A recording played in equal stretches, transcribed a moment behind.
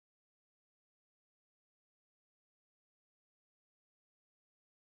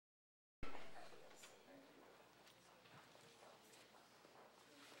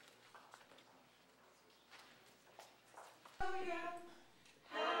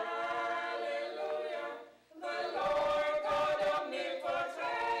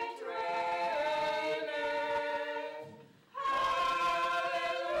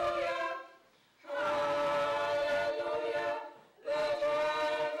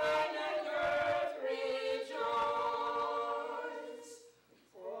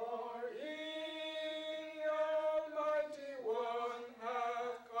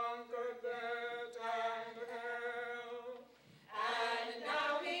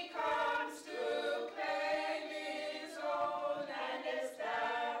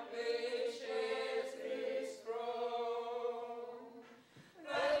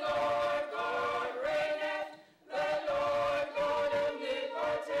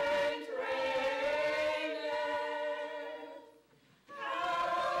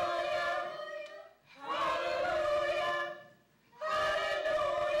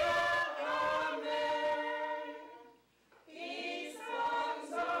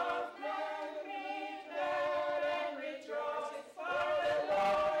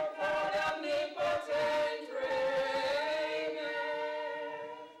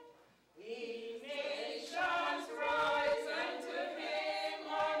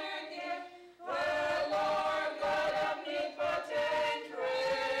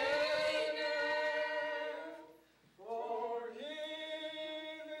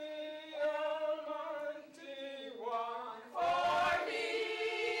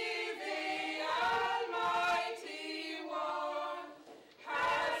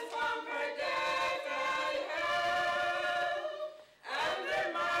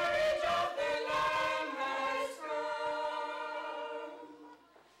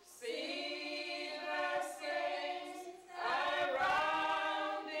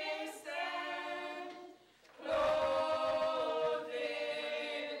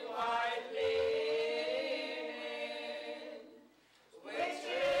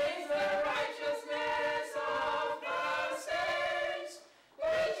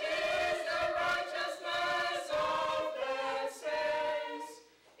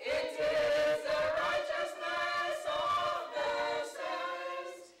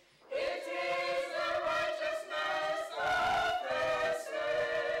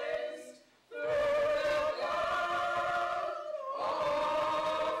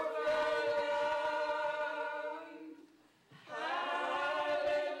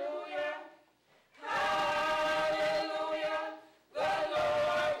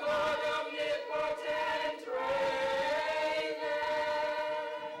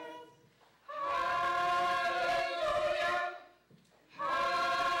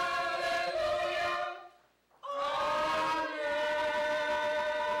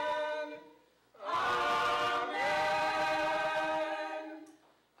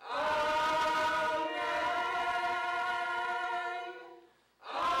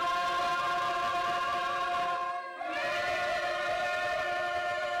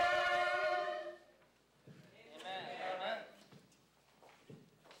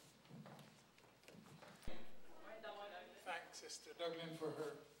Sister Dublin for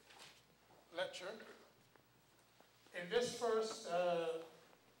her lecture. In this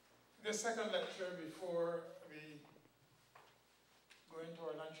second lecture, before we go into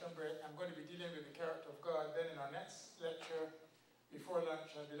our luncheon break, I'm going to be dealing with the character of God. Then in our next lecture, before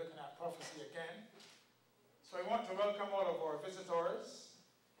lunch, I'll be looking at prophecy again. So I want to welcome all of our visitors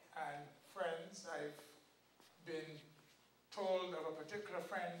and friends. I've been told of a particular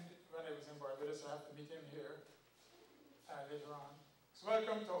friend when I was in Barbados, so I have to meet him here later on. So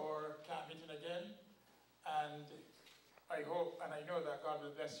welcome to our camp meeting again, and I hope and I know that God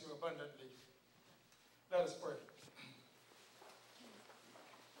will bless you abundantly. Let us pray.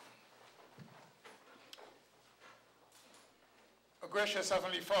 O gracious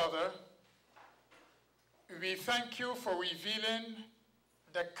Heavenly Father, we thank you for revealing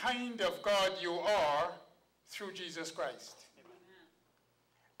the kind of God you are through Jesus Christ.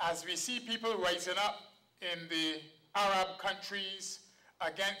 Amen. As we see people rising up in the Arab countries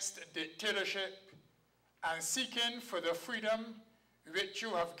against dictatorship and seeking for the freedom which you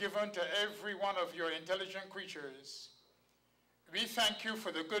have given to every one of your intelligent creatures, we thank you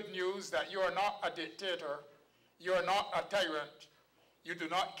for the good news that you are not a dictator, you are not a tyrant, you do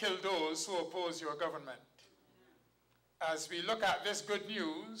not kill those who oppose your government. As we look at this good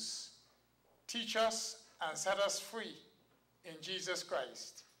news, teach us and set us free in Jesus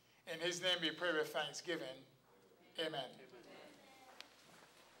Christ. In his name we pray with thanksgiving. Amen. Amen.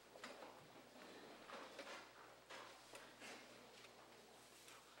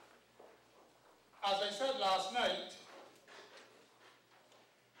 As I said last night,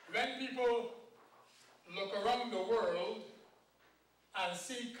 when people look around the world and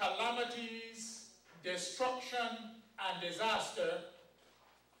see calamities, destruction, and disaster,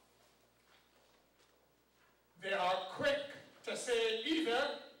 they are quick to say either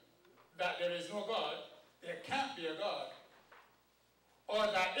that there is no God, there can't be a God, or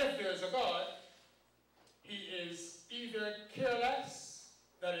that if there is a God, he is either careless,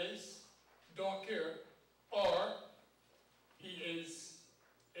 that is, don't care, or he is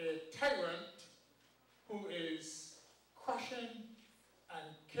a tyrant who is crushing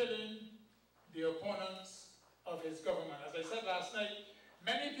and killing the opponents of his government. As I said last night,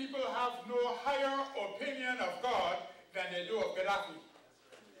 many people have no higher opinion of God than they do of Gaddafi.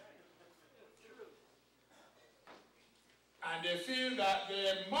 And they feel that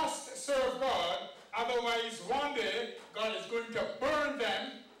they must serve God, otherwise one day God is going to burn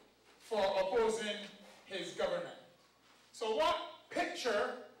them for opposing his government. So what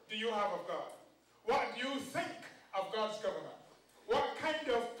picture do you have of God? What do you think of God's government? What kind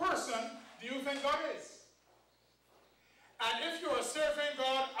of person do you think God is? And if you are serving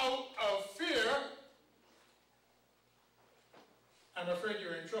God out of fear, I'm afraid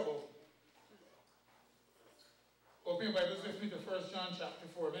you're in trouble. Open your Bibles with me to 1 John chapter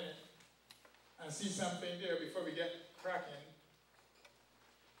 4 a minute and see something there before we get cracking.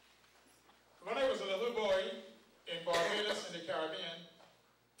 When I was a little boy in Barbados in the Caribbean,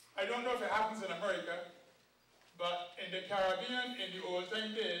 I don't know if it happens in America, but in the Caribbean in the old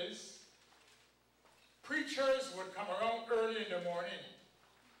time days, preachers would come around early in the morning.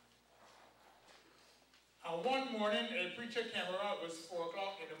 And one morning, a preacher came around, it was 4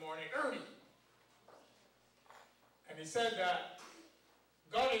 o'clock in the morning, early. And he said that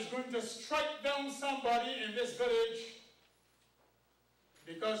God is going to strike down somebody in this village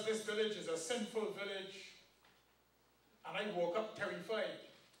because this village is a sinful village. And I woke up terrified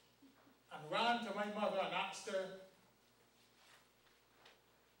and ran to my mother and asked her,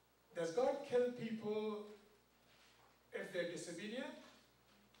 does God kill people if they're disobedient?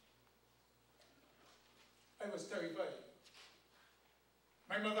 I was terrified.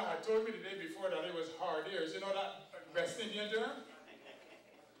 My mother had told me the day before that it was hard ears. You know that West Indian term?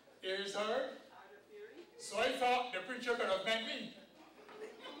 Ears hard? So I thought the preacher could have meant me.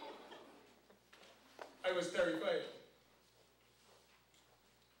 I was terrified.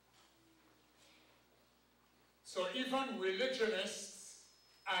 So even religionists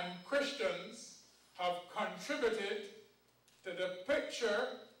and Christians have contributed to the picture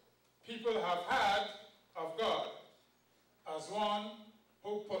people have had of God as one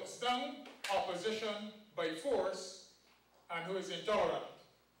who puts down opposition by force and who is intolerant.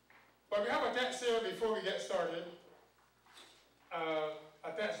 But we have a text here before we get started,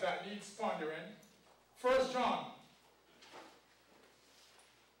 a text that needs pondering. 1 John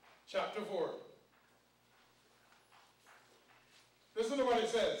chapter 4. Listen to what it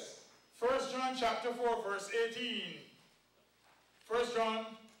says. 1 John chapter 4, verse 18. 1 John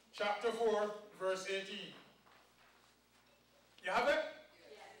chapter 4, verse 18. You have it?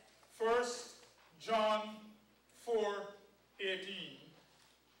 Yes. 1 John 4, 18.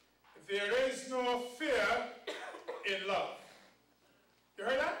 There is no fear in love. You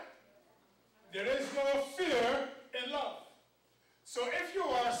heard that? There is no fear in love. So if you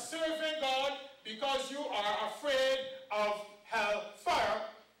are serving God because you are afraid of hellfire,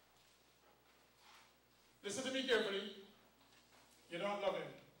 listen to me carefully, you don't love him.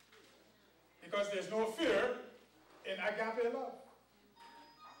 Because there's no fear in agape love.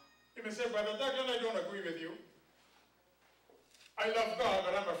 You may say, Brother Douglas, I don't agree with you. I love God,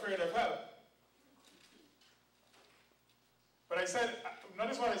 but I'm afraid of hell. But I said,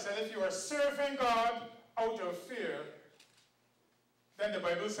 notice what I said, if you are serving God out of fear, then the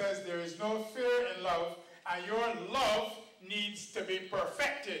Bible says there is no fear in love, and your love needs to be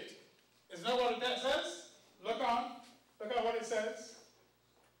perfected. Isn't that what that says? Look on. Look at what it says.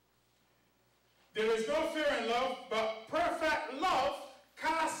 There is no fear in love, but perfect love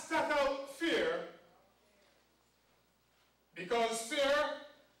casteth out fear, because fear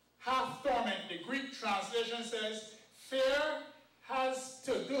hath torment. The Greek translation says, fear has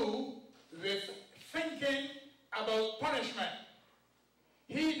to do with thinking about punishment.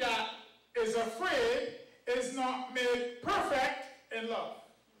 He that is afraid is not made perfect in love.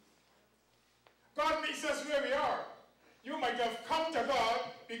 God meets us where we are. You might have come to God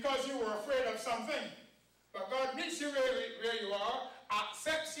because you were afraid of something. But God meets you where you are,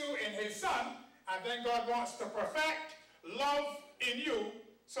 accepts you in his Son, and then God wants to perfect love in you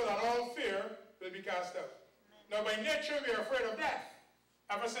so that all fear will be cast out. Now, by nature, we are afraid of death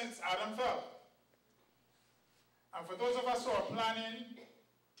ever since Adam fell. And for those of us who are planning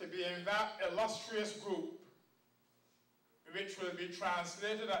to be in that illustrious group, which will be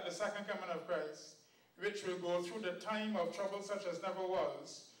translated at the second coming of Christ, which will go through the time of trouble such as never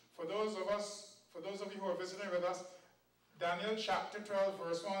was. For those of you who are visiting with us, Daniel chapter 12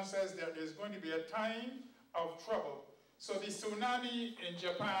 verse 1 says that there's going to be a time of trouble. So the tsunami in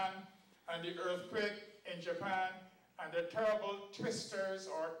Japan and the earthquake in Japan and the terrible twisters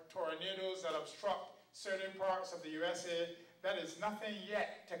or tornadoes that have struck certain parts of the USA, that is nothing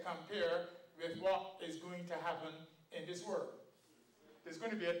yet to compare with what is going to happen in this world. There's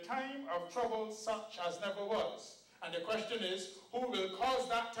going to be a time of trouble such as never was. And the question is, who will cause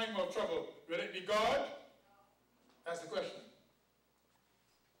that time of trouble? Will it be God? That's the question.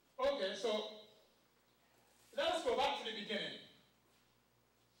 Okay, so let us go back to the beginning.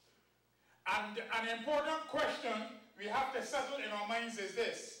 And an important question we have to settle in our minds is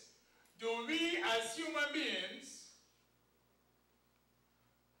this. Do we as human beings,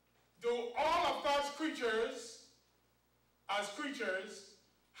 do all of God's creatures, as creatures,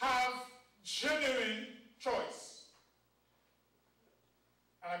 have genuine choice?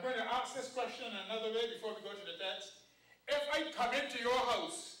 And I'm going to ask this question another way before we go to the text. If I come into your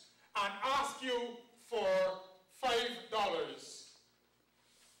house and ask you for $5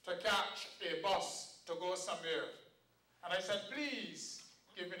 to catch a bus to go somewhere, and I said, please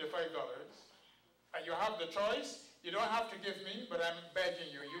give me the $5, and you have the choice, you don't have to give me, but I'm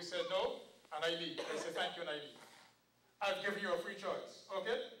begging you. You said no, and I leave. I say thank you, and I leave. I've given you a free choice,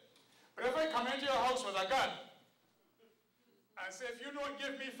 okay? But if I come into your house with a gun, and say, if you don't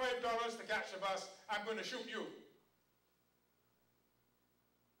give me $5 to catch the bus, I'm going to shoot you.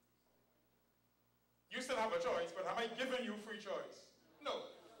 You still have a choice, but am I giving you free choice? No.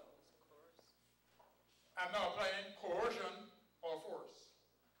 I'm not applying coercion or force.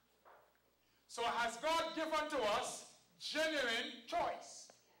 So has God given to us genuine choice?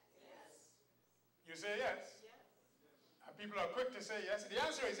 Yes. You say yes? Yes. And people are quick to say yes. The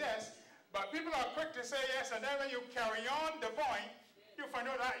answer is yes. But people are quick to say yes, and then when you carry on the point, you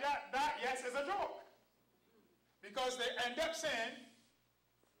find out that yes is a joke. Because they end up saying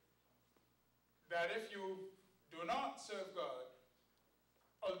that if you do not serve God,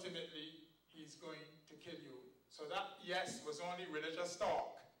 ultimately he's going to kill you. So that yes was only religious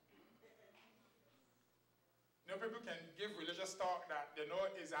talk. You know, people can give religious talk that they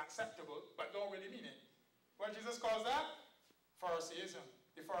know is acceptable, but don't really mean it. What Jesus calls that? Pharisaism.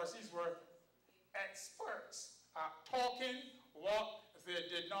 The Pharisees were experts at talking what they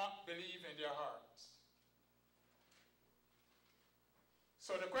did not believe in their hearts.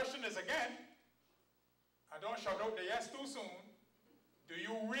 So the question is again, and don't shout out the yes too soon, do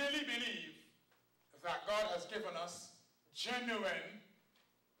you really believe that God has given us genuine,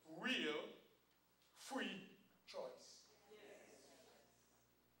 real, free choice? Yes.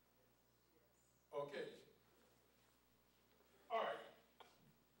 Okay. All right.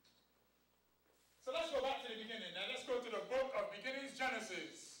 So let's go back to the beginning. Now let's go to the book of beginnings,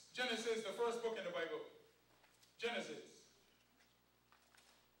 Genesis. Genesis, the first book in the Bible. Genesis.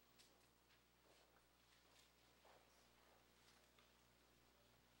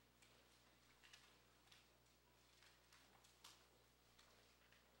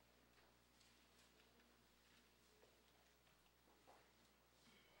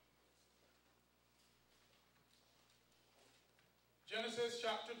 Genesis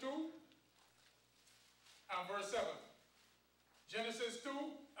chapter 2 and verse 7. Genesis 2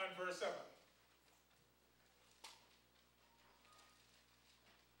 and verse 7.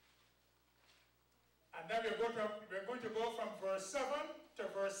 And then we're going to go from verse 7 to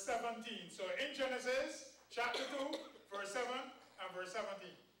verse 17. So in Genesis chapter 2, verse 7 and verse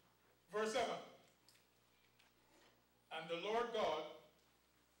 17. Verse 7. And the Lord God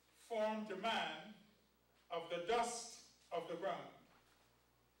formed man of the dust of the ground,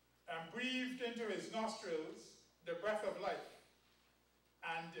 and breathed into his nostrils the breath of life,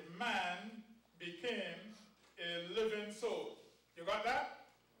 and man became a living soul. You got that?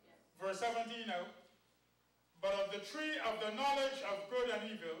 Yes. Verse 17 now. But of the tree of the knowledge of good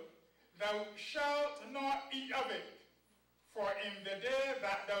and evil, thou shalt not eat of it, for in the day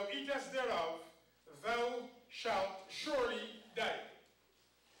that thou eatest thereof, thou shalt surely die.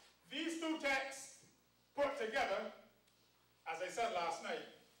 These two texts put together, as I said last night,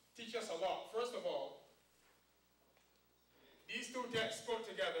 teach us a lot. First of all, these two texts put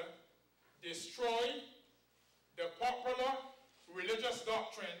together destroy the popular religious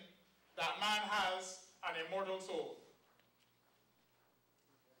doctrine that man has an immortal soul.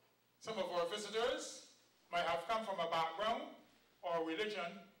 Some of our visitors might have come from a background or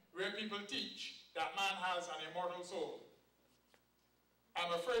religion where people teach that man has an immortal soul.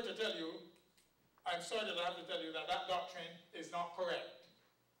 I'm afraid to tell you I'm sorry that I have to tell you that that doctrine is not correct.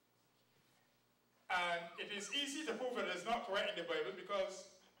 And it is easy to prove it is not correct in the Bible because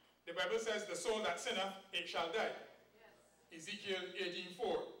the Bible says, the soul that sinneth, it shall die. Yes. Ezekiel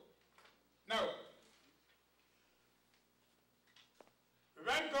 18:4. Now,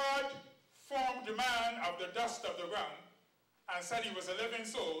 when God formed the man of the dust of the ground and said he was a living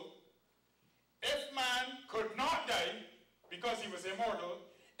soul, if man could not die because he was immortal,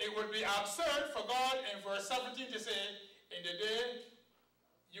 it would be absurd for God in verse 17 to say, in the day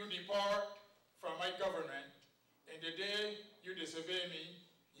you depart from my government, in the day you disobey me,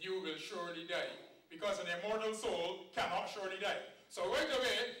 you will surely die. Because an immortal soul cannot surely die. So right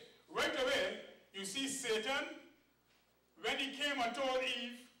away, you see Satan, when he came and told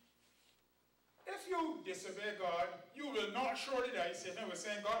Eve, if you disobey God, you will not surely die. Satan was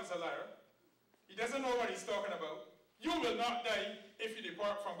saying God is a liar. He doesn't know what he's talking about. You will not die if you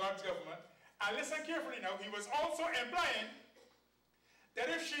depart from God's government. And listen carefully now, he was also implying that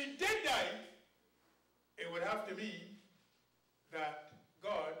if she did die, it would have to mean that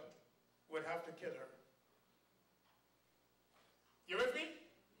God would have to kill her. You with me?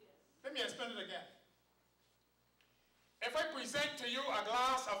 Yes. Let me explain it again. If I present to you a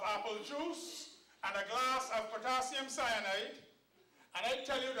glass of apple juice and a glass of potassium cyanide, and I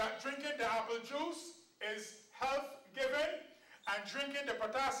tell you that drinking the apple juice is health-giving and drinking the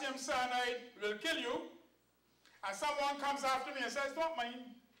potassium cyanide will kill you, and someone comes after me and says, don't mind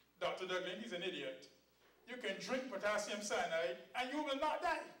Dr. Duggan, he's an idiot. You can drink potassium cyanide and you will not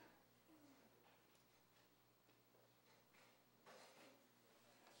die.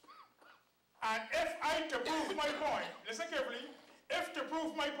 And if I, to prove my point, listen carefully, if to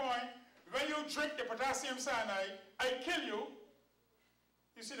prove my point, when you drink the potassium cyanide, I kill you,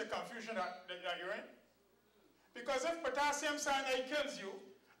 you see the confusion that you're in? Because if potassium cyanide kills you,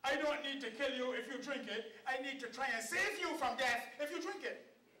 I don't need to kill you if you drink it. I need to try and save you from death if you drink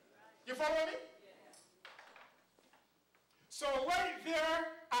it. You follow me? So right there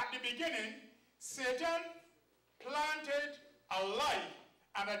at the beginning, Satan planted a lie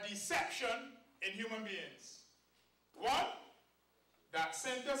and a deception in human beings. One, that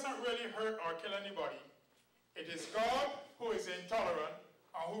sin doesn't really hurt or kill anybody. It is God who is intolerant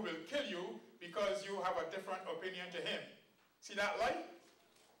and who will kill you because you have a different opinion to him. See that lie?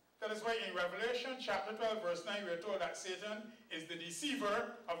 That is why in Revelation chapter 12 verse 9 we are told that Satan is the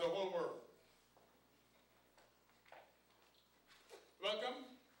deceiver of the whole world. Welcome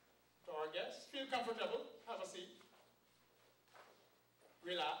to our guests. Feel comfortable. Have a seat.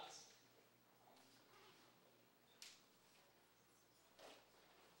 Relax.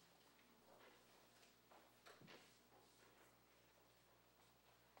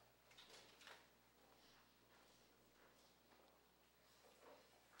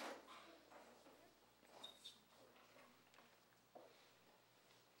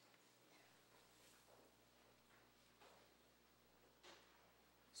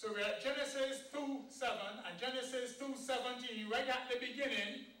 So we're at Genesis 2:7 and Genesis 2:17, right at the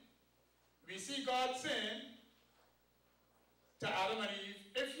beginning, we see God saying to Adam and Eve,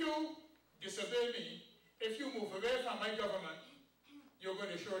 if you disobey me, if you move away from my government, you're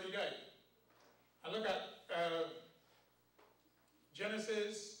going to surely die. And look at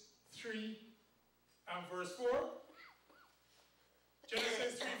Genesis 3 and verse 4.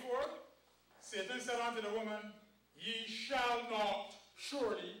 Genesis 3:4, Satan said unto the woman, ye shall not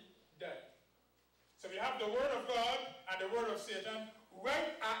surely die. So we have the word of God and the word of Satan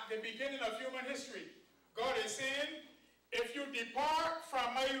right at the beginning of human history. God is saying, if you depart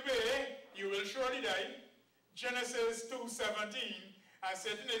from my way, you will surely die. Genesis 2:17. And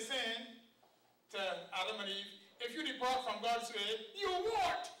Satan is saying to Adam and Eve, if you depart from God's way, you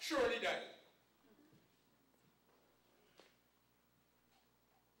won't surely die.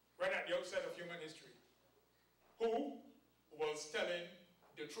 Right at the outset of human history. Who was telling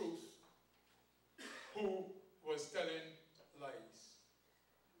the truth? Who was telling lies?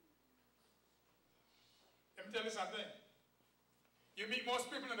 Let me tell you something. You meet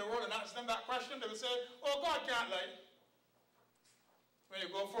most people in the world and ask them that question, they will say, oh, God can't lie. When you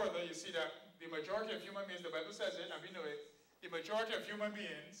go further, you see that the majority of human beings, the Bible says it, and we know it, the majority of human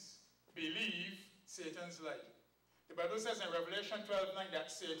beings believe Satan's lie. The Bible says in Revelation 12:9 that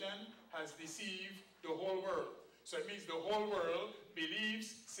Satan has deceived the whole world. So it means the whole world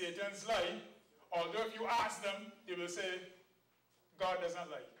believes Satan's lie, although if you ask them, they will say, God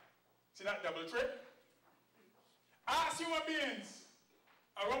doesn't lie. See that double trick? Ask human beings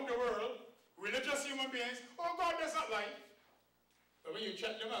around the world, religious human beings, oh, God doesn't lie. But when you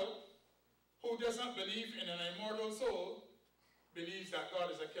check them out, who doesn't believe in an immortal soul believes that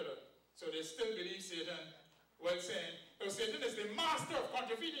God is a killer. So they still believe Satan, well saying, Satan is the master of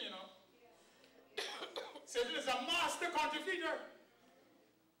counterfeiting, you know. Satan is a master counterfeiter.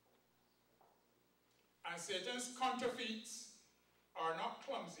 And Satan's counterfeits are not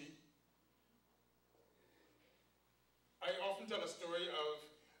clumsy. I often tell a story of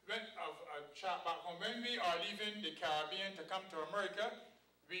a chap back home. When we are leaving the Caribbean to come to America,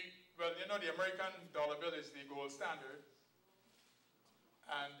 well, you know, the American dollar bill is the gold standard.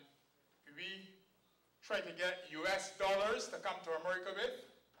 And we try to get US dollars to come to America with.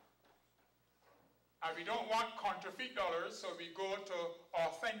 And we don't want counterfeit dollars, so we go to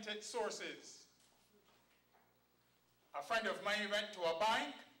authentic sources. A friend of mine went to a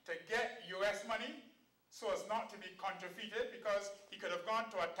bank to get US money so as not to be counterfeited, because he could have gone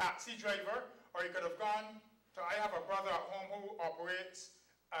to a taxi driver, or he could have gone to, I have a brother at home who operates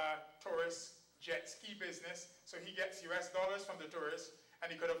a tourist jet ski business, so he gets US dollars from the tourists,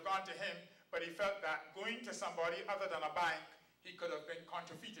 and he could have gone to him, but he felt that going to somebody other than a bank, he could have been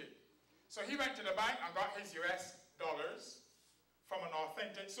counterfeited. So he went to the bank and got his US dollars from an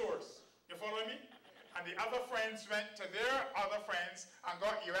authentic source. You follow me? And the other friends went to their other friends and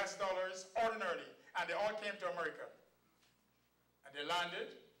got US dollars ordinarily. And they all came to America. And they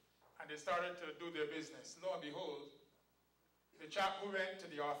landed, and they started to do their business. Lo and behold, the chap who went to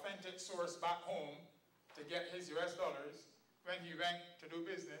the authentic source back home to get his US dollars, when he went to do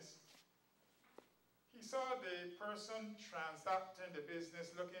business, he saw the person transacting the business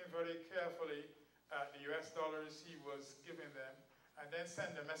looking very carefully at the US dollars he was giving them, and then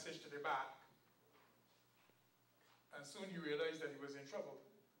send a message to the back. And soon he realized that he was in trouble.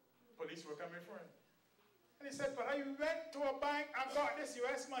 Police were coming for him. And he said, but I went to a bank and got this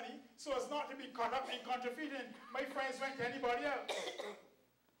US money so as not to be caught up in counterfeiting. My friends went to anybody else.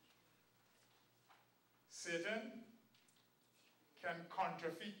 Satan can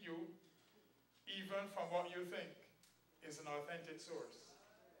counterfeit you even from what you think is an authentic source.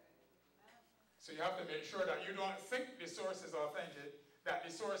 So you have to make sure that you don't think the source is authentic, that the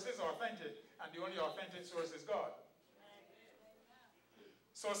source is authentic, and the only authentic source is God.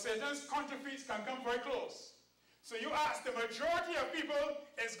 So Satan's counterfeits can come very close. So you ask the majority of people,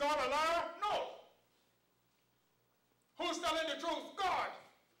 is God a liar? No. Who's telling the truth? God.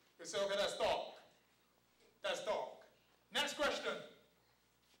 You say, okay, that's talk. That's talk. Next question.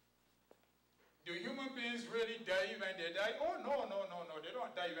 Do human beings really die when they die? Oh, no. They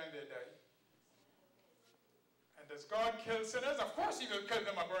don't die when they die. And does God kill sinners? Of course he will kill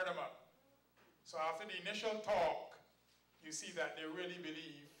them and burn them up. So after the initial talk, you see that they really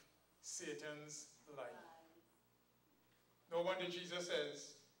believe Satan's lie. No wonder Jesus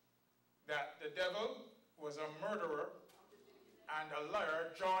says that the devil was a murderer and a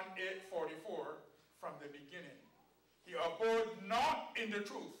liar, John 8:44, from the beginning. He abode not in the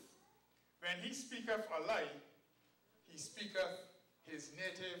truth. When he speaketh a lie, he speaketh his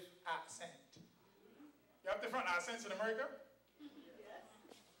native accent. You have different accents in America?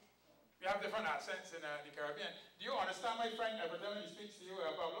 We have different accents in the Caribbean. Do you understand my friend every time he speaks to you,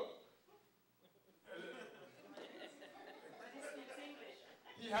 Pablo?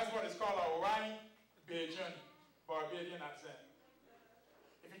 He has what is called a white Bajan, Barbadian accent.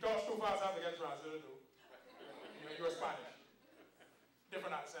 If he talks too fast, I have to get translated too. You're Spanish.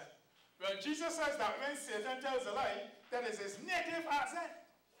 Different accent. Well, Jesus says that when Satan tells a lie, that is his native accent.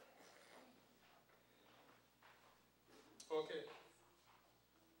 Okay.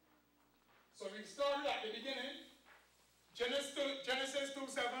 So we started at the beginning, Genesis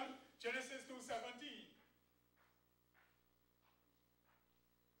 2:7, Genesis 2:17.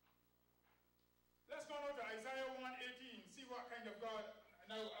 Let's go now to Isaiah 1:18, see what kind of God.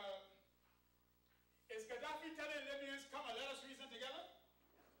 Now, is Gaddafi telling Libyans, come and let us reason together?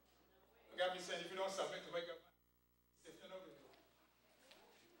 Gaddafi said, if you don't submit to my government, if you're not with you.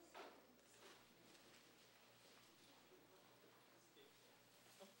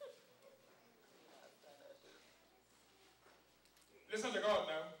 Listen to God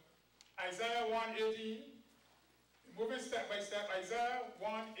now. Isaiah 1:18. Moving step by step. Isaiah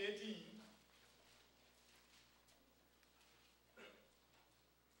 1:18.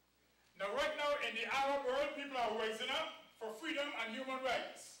 Now, right now in the Arab world, people are rising up for freedom and human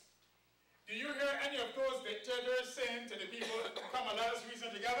rights. Do you hear any of those dictators saying to the people, come and let us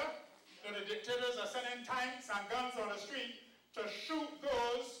reason together? So the dictators are sending tanks and guns on the street to shoot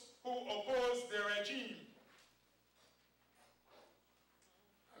those who oppose their regime.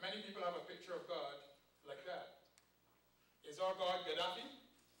 Many people have a picture of God like that. Is our God Gaddafi?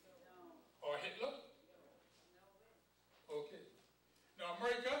 No. Or Hitler? No. Okay. Now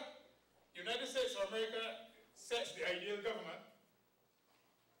America, United States of America sets the ideal government.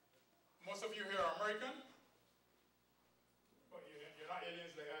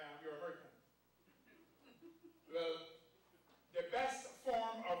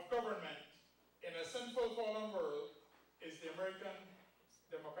 fallen world is the American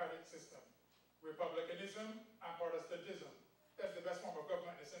democratic system. Republicanism and Protestantism. That's the best form of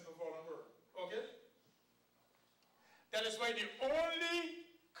government in the sinful fallen world. Okay? That is why the only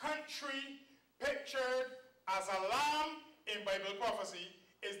country pictured as a lamb in Bible prophecy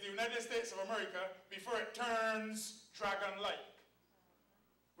is the United States of America before it turns dragon-like.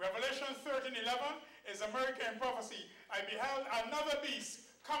 Revelation 13:11 is America in prophecy. I beheld another beast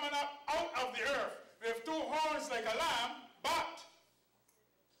coming up out of the earth with two horns like a lamb, but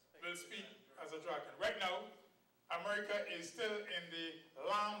will speak as a dragon. Right now, America is still in the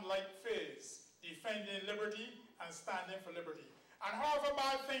lamb-like phase, defending liberty and standing for liberty. And however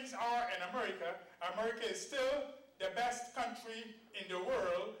bad things are in America, America is still the best country in the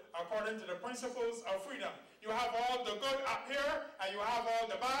world according to the principles of freedom. You have all the good up here, and you have all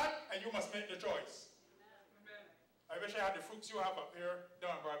the bad, and you must make the choice. Amen. I wish I had the fruits you have up here,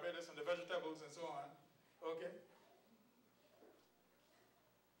 down in Barbados, and the vegetables and so on. Okay?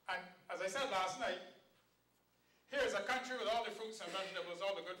 And as I said last night, here's a country with all the fruits and vegetables,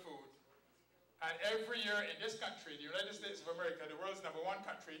 all the good food. And every year in this country, the United States of America, the world's #1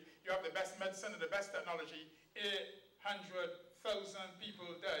 country, you have the best medicine and the best technology. 800,000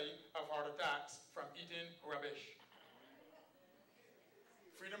 people die of heart attacks from eating rubbish.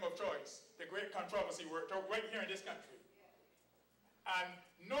 Freedom of choice, the great controversy we're right here in this country. And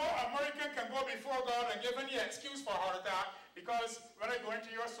no American can go before God and give any excuse for a heart attack, because when I go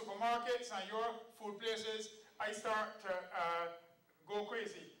into your supermarkets and your food places, I start to go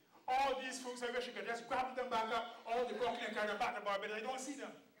crazy. All these foods, I wish you could just grab them back up, all the broccoli and carry them back to Barbados. I don't see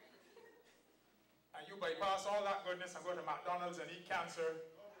them. And you bypass all that goodness and go to McDonald's and eat cancer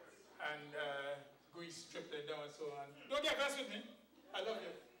and grease stripped it down and so on. Don't get vexed with me. I love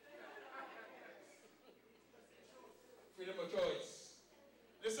you. Freedom of choice.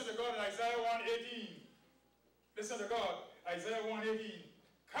 Listen to God in Isaiah 1:18. Listen to God, Isaiah 1:18.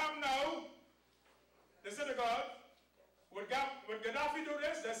 Come now. Listen to God. Would Gaddafi do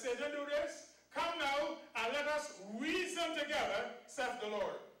this? Does Satan do this? Come now and let us reason together, saith the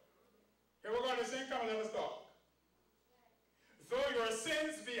Lord. Here we're going to sing, come and let us talk. Though your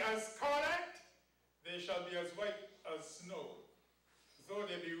sins be as scarlet, they shall be as white as snow. Though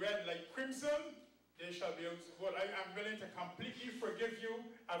they be red like crimson, they shall be as wool. I am willing to completely forgive you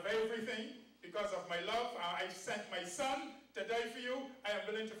of everything because of my love. I sent my son to die for you. I am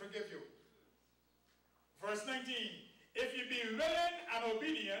willing to forgive you. Verse 19. If you be willing and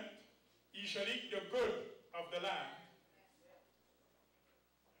obedient, ye shall eat the good of the land.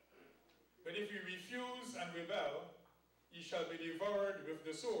 But if you refuse and rebel, ye shall be devoured with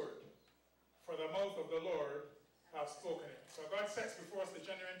the sword, for the mouth of the Lord hath spoken it. So God sets before us the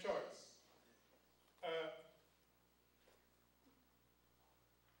genuine choice.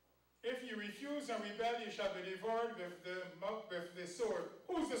 If you refuse and rebel, you shall be devoured with the sword.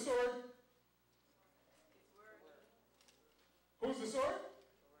 Who's the sword? Who's the sword?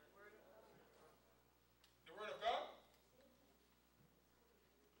 The Word of God?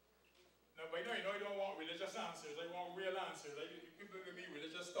 No, but you know you don't want religious answers. I want real answers. People give me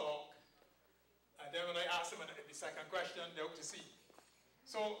religious talk. And then when I ask them the second question, they hope to see.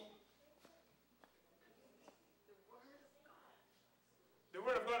 So, the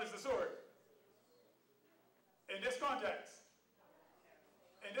Word of God is the sword. In this context,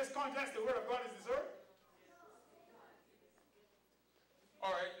 the Word of God is the sword.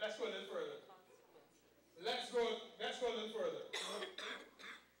 All right, let's go a little further. Let's go a little further.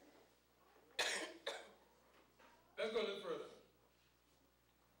 Let's go a little further.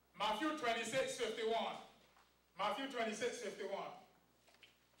 Matthew 26:51. Matthew 26:51.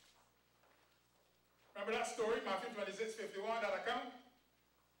 Remember that story, Matthew 26:51, that account?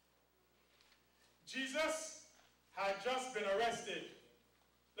 Jesus had just been arrested.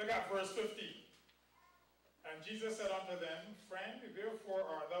 Look at verse 50. And Jesus said unto them, Friend, wherefore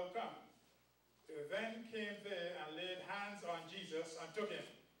art thou come? Then came they and laid hands on Jesus and took him.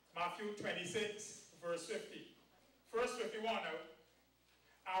 Matthew 26, verse 50. Verse 51 now.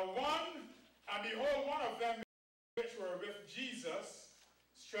 And behold, one of them which were with Jesus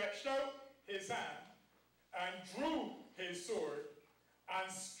stretched out his hand and drew his sword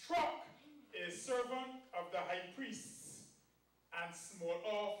and struck a servant of the high priest and smote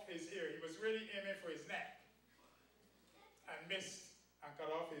off his ear. He was really aiming for his neck and missed and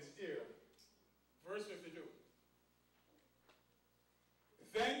cut off his ear. Verse 52.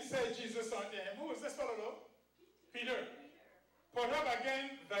 Then said Jesus unto him, who is this fellow though? Peter. Put up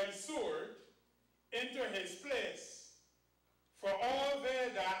again thy sword into his place, for all they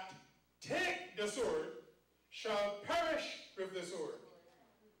that take the sword shall perish with the sword.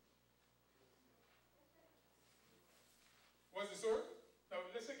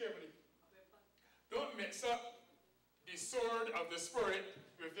 sword of the Spirit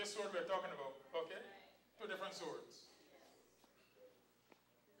with this sword we're talking about. Okay? Two different swords.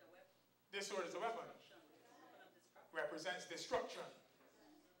 This sword is a weapon. Represents destruction.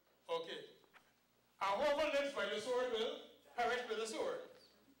 Okay. And whoever lives by the sword will perish with the sword.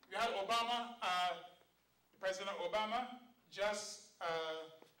 We had Obama, President Obama just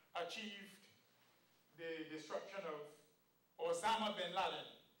achieved the destruction of Osama bin Laden.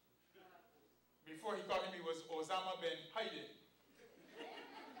 Before he called him, he was Osama bin Laden.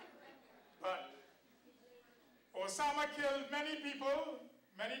 But Osama killed many people,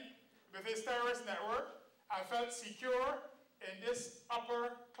 with his terrorist network, and felt secure in this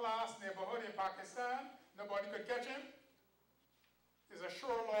upper class neighborhood in Pakistan. Nobody could catch him. It's a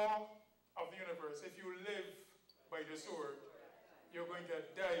sure law of the universe. If you live by the sword, you're going to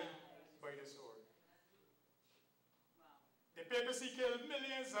die by the sword. The papacy killed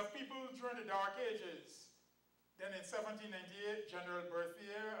millions of people during the Dark Ages. Then in 1798, General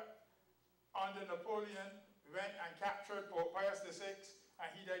Berthier, under Napoleon, went and captured Pope Pius VI,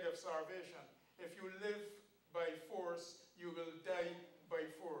 and he died of starvation. If you live by force, you will die by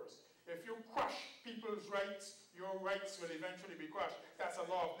force. If you crush people's rights, your rights will eventually be crushed. That's a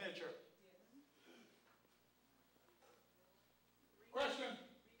law of nature. Question?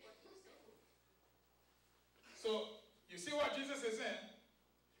 So, you see what Jesus is saying?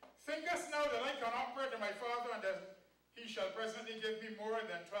 Thinkest now that I cannot pray to my Father, and that he shall presently give me more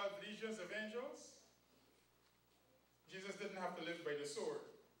than 12 legions of angels? Jesus didn't have to live by the sword.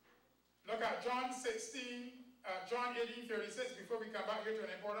 Look at John 18:36, before we come back here to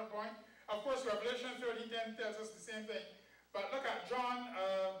an important point. Of course, Revelation 13:10 tells us the same thing. But look at John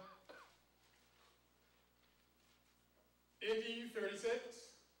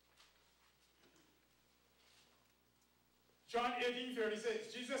 18:36. John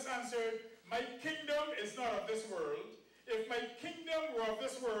 18:36. Jesus answered, my kingdom is not of this world. If my kingdom were of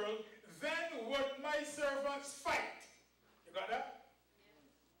this world, then would my servants fight. You got that?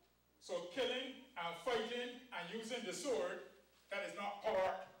 So killing and fighting and using the sword, that is not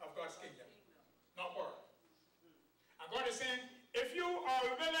part of God's kingdom. Not part. And God is saying, if you are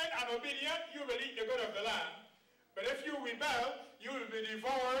willing and obedient, you will eat the good of the land. But if you rebel, you will be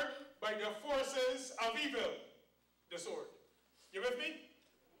devoured by the forces of evil. The sword. You with me?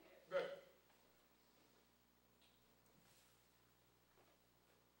 Good.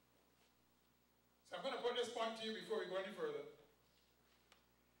 So I'm going to put this point to you before we go any further.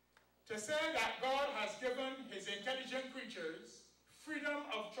 To say that God has given his intelligent creatures freedom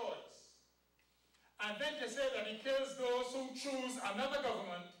of choice, and then to say that he kills those who choose another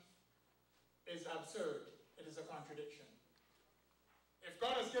government, is absurd. It is a contradiction. If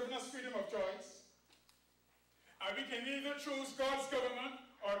God has given us freedom of choice, and we can either choose God's government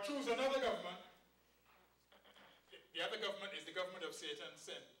or choose another government, the other government is the government of Satan,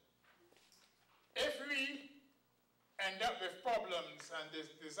 sin. If we end up with problems and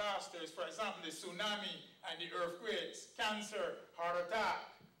disasters, for example, the tsunami and the earthquakes, cancer, heart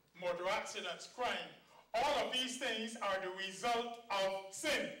attack, motor accidents, crime, all of these things are the result of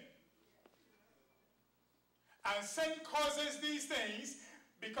sin. And sin causes these things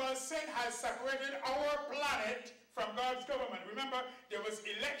because sin has separated our planet from God's government. Remember, there was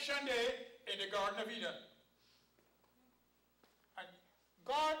election day in the Garden of Eden. And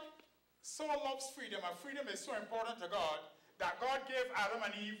God so loves freedom, and freedom is so important to God, that God gave Adam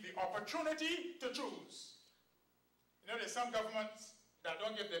and Eve the opportunity to choose. You know, there's some governments that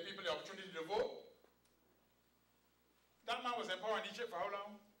don't give their people the opportunity to vote. That man was in power in Egypt for how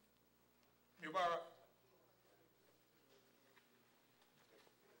long? Mubarak.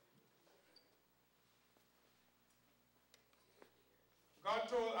 God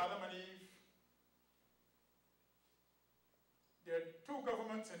told Adam and Eve, there are two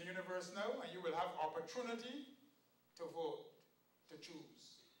governments in the universe now, and you will have opportunity to vote, to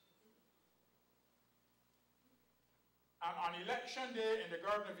choose. And on election day in the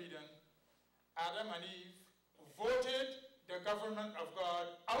Garden of Eden, Adam and Eve voted the government of God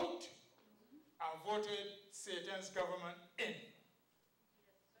out and voted Satan's government in.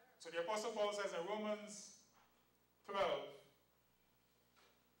 So the Apostle Paul says in Romans 12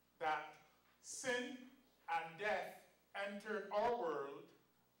 that sin and death entered our world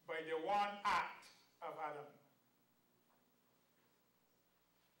by the one act of Adam.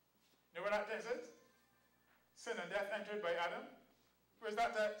 You know what that text is? Sin and death entered by Adam. Where's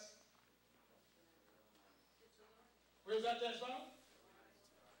that text? Where's that text from?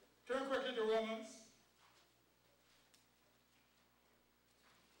 Turn quickly to Romans.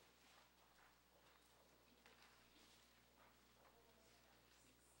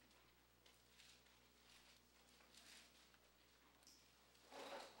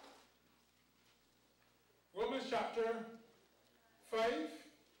 chapter 5.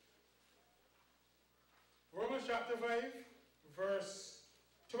 Romans chapter 5, verse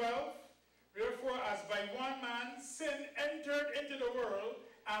 12. Wherefore, as by one man sin entered into the world,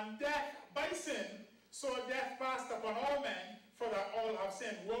 and death by sin, so death passed upon all men, for that all have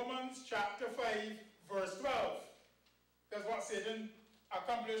sinned. Romans chapter 5, verse 12. That's what Satan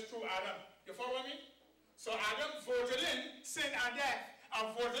accomplished through Adam. You follow me? So Adam voted in sin and death,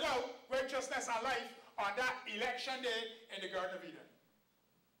 and voted out righteousness and life on that election day in the Garden of Eden.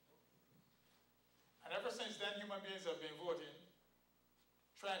 And ever since then, human beings have been voting,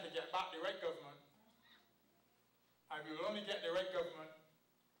 trying to get back the right government. And we will only get the right government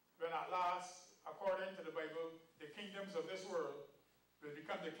when at last, according to the Bible, the kingdoms of this world will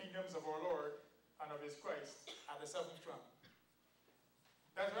become the kingdoms of our Lord and of his Christ at the seventh trump.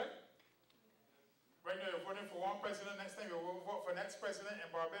 That's right? Right now you're voting for one president, next time you will vote for next president. In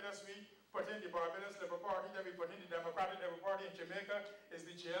Barbados, we put in the Barbados Labour Party, then we put in the Democratic Labour Party. In Jamaica, is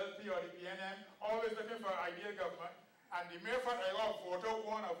the GLP or the PNM, always looking for an ideal government. And the mere fact I vote out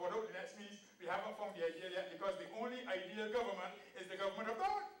one or vote out the next means we haven't found the ideal yet, because the only ideal government is the government of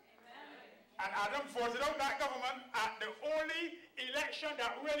God. Amen. And Adam voted out that government at the only election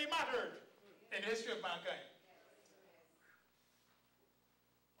that really mattered in the history of mankind.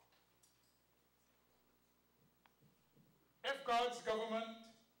 If God's government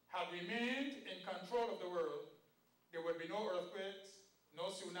had remained in control of the world, there would be no earthquakes,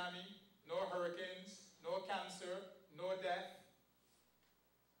 no tsunami, no hurricanes, no cancer, no death.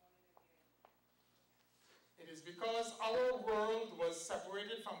 It is because our world was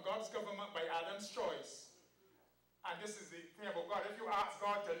separated from God's government by Adam's choice. And this is the thing about God. If you ask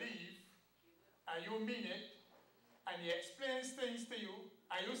God to leave, and you mean it, and he explains things to you,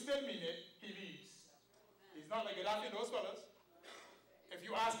 and you still mean it, he leaves. He's not like Gaddafi, those fellas. If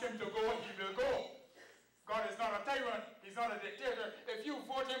you ask him to go, he will go. God is not a tyrant. He's not a dictator. If you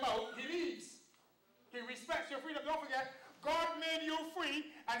vote him out, he leaves. He respects your freedom. Don't forget, God made you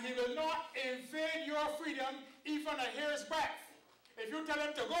free, and he will not invade your freedom even a hair's breadth. If you tell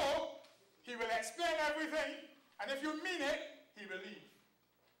him to go, he will explain everything, and if you mean it, he will leave.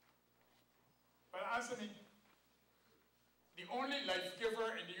 But answer me. The only life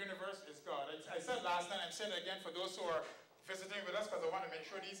giver in the universe is God. I said last night, I'm saying it again for those who are visiting with us, because I want to make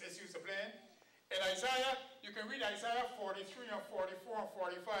sure these issues are plain. In Isaiah, you can read Isaiah 43 and 44 and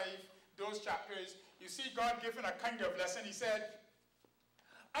 45, those chapters. You see God giving a kind of lesson. He said,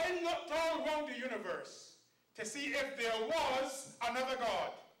 I looked all around the universe to see if there was another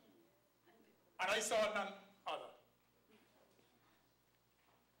God, and I saw none other.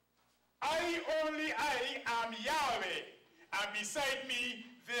 I am Yahweh, and beside me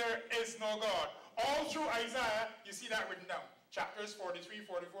there is no God. All through Isaiah, you see that written down. Chapters 43,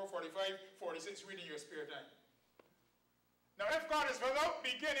 44, 45, 46, reading your spare time. Now, if God is without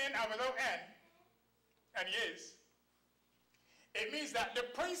beginning and without end, and he is, it means that the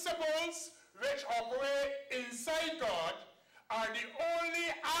principles which operate inside God are the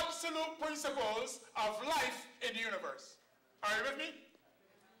only absolute principles of life in the universe. Are you with me?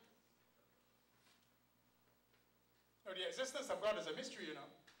 Now, the existence of God is a mystery, you know.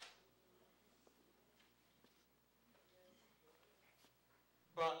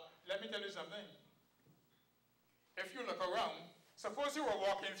 But let me tell you something. If you look around, suppose you were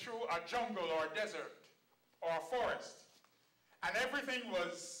walking through a jungle or a desert or a forest, and everything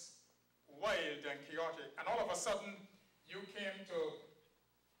was wild and chaotic, and all of a sudden you came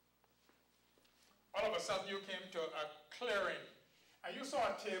to a clearing, and you saw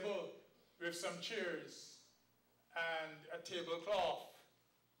a table with some chairs and a tablecloth.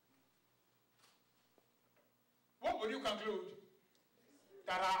 What would you conclude?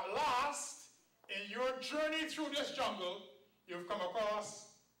 That at last, in your journey through this jungle, you've come across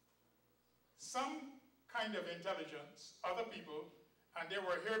some kind of intelligence, other people, and they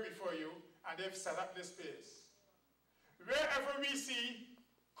were here before you, and they've set up this space. Wherever we see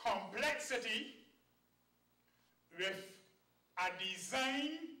complexity with a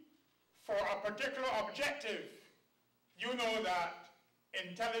design for a particular objective, you know that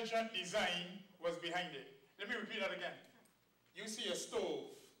intelligent design was behind it. Let me repeat that again. You see a stove,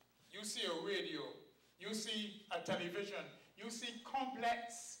 you see a radio, you see a television, you see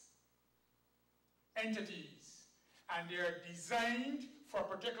complex entities, and they're designed for a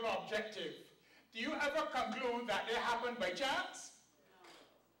particular objective. Do you ever conclude that they happened by chance?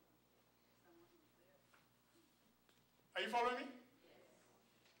 Are you following me?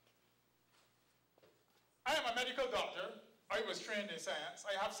 I am a medical doctor. I was trained in science.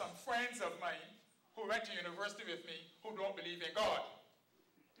 I have some friends of mine who went to university with me who don't believe in God.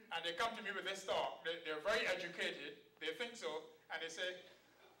 And And they come to me with this talk. They're very educated. They think so. And they say,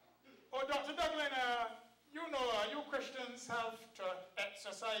 oh, Dr. Dublin, you know, you Christians have to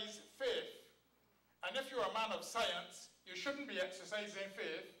exercise faith. And if you're a man of science, you shouldn't be exercising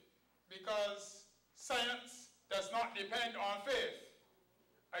faith because science does not depend on faith.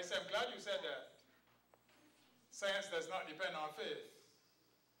 I said, I'm glad you said that. Science does not depend on faith.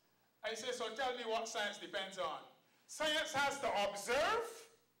 I say, so tell me what science depends on. Science has to observe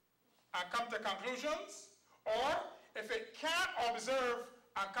and come to conclusions, or if it can't observe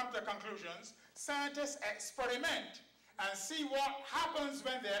and come to conclusions, scientists experiment and see what happens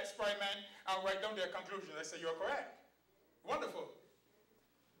when they experiment and write down their conclusions. I say, you're correct. Wonderful.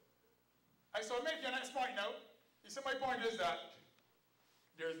 I said, well, make your next point now. He said, my point is that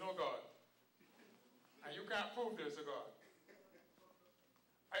there is no God. And you can't prove there's a God.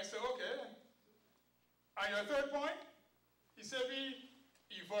 I said, okay. And your third point? He said, we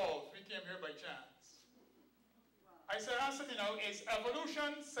evolved. We came here by chance. I said, answer me now, is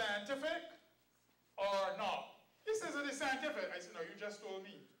evolution scientific or not? He says it is scientific. I said, no, you just told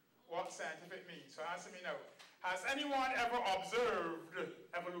me what scientific means. So answer me now. Has anyone ever observed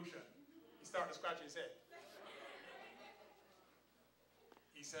evolution? He started scratching his head.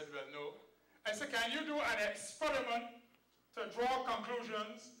 He said, well, no. I said, can you do an experiment to draw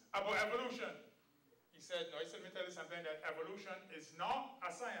conclusions about evolution? He said, no. I said, let me tell you something, that evolution is not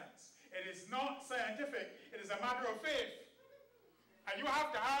a science. It is not scientific. It is a matter of faith. And you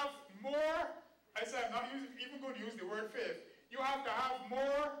have to have more, I said, I'm not even going to use the word faith. You have to have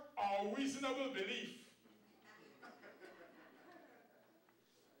more reasonable belief.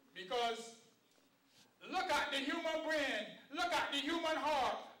 Because look at the human brain, look at the human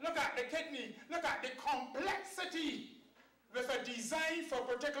heart, look at the kidney, look at the complexity with a design for a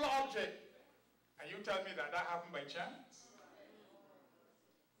particular object. And you tell me that happened by chance?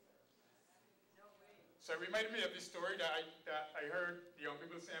 So it reminded me of this story that I heard the young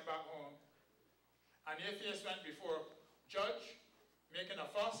people saying back home. An atheist went before a judge making a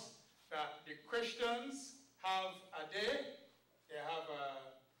fuss that the Christians have a day, they have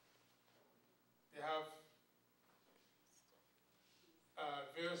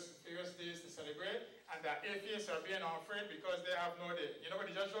various days to celebrate, and that atheists are being unafraid because they have no day. You know what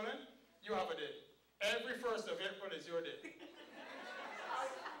the judge told him? You have a day. Every 1st of April is your day.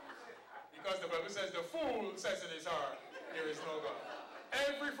 Because the Bible says the fool says in his heart, there is no God.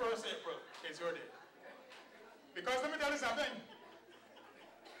 Every 1st April is your day. Because let me tell you something.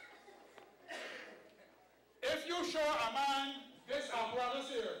 If you show a man this apparatus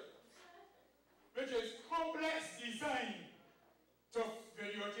here, which is complex design to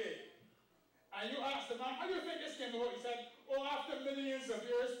videotape, and you ask the man, how do you think this came about? He said, oh, after millions of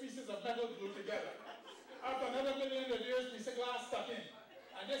years, pieces of metal glued together. After another million of years, piece of glass stuck in.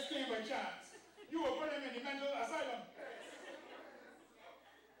 And this came by chance. You will put him in the mental asylum.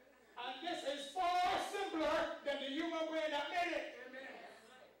 And this is far simpler than the human brain that made it.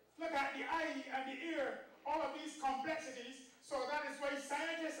 Look at the eye and the ear, all of these complexities. So that is why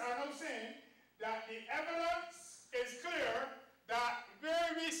scientists are now saying that the evidence is clear that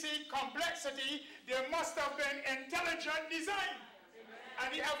where we see complexity, there must have been intelligent design. And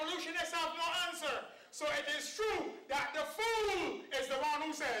the evolutionists have no answer. So it is true that the fool is the one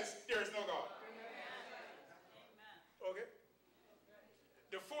who says there is no God. Okay?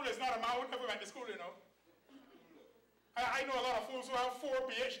 The fool is not a man who never went to school, you know. I know a lot of fools who have 4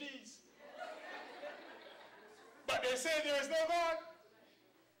 PhDs. But they say there is no God.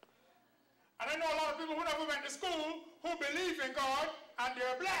 And I know a lot of people who never went to school who believe in God and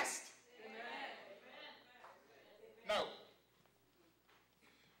they're blessed. Now,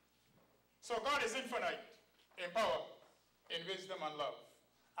 so God is infinite in power, in wisdom and love.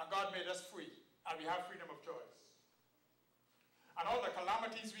 And God made us free, and we have freedom of choice. And all the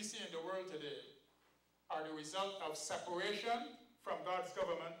calamities we see in the world today are the result of separation from God's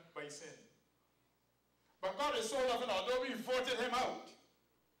government by sin. But God is so loving, although we voted him out,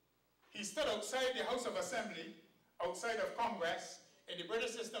 he stood outside the House of Assembly, outside of Congress. In the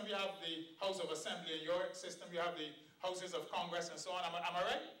British system, we have the House of Assembly. In your system, you have the Houses of Congress and so on. Am I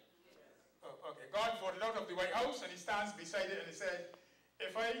right? Oh, okay. God voted out of the White House, and he stands beside it, and he said,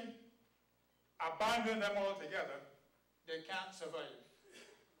 if I abandon them all together, they can't survive.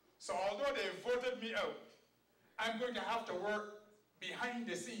 So although they voted me out, I'm going to have to work behind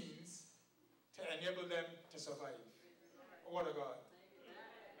the scenes to enable them to survive. What a God.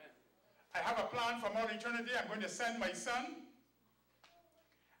 I have a plan from all eternity. I'm going to send my son.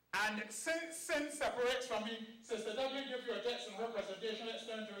 And since sin separates from me, Sister Dublin, give your text and representation. Let's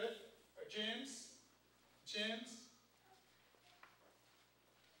turn to it. James.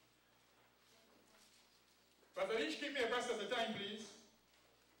 Brother Leach, keep me abreast of the time, please.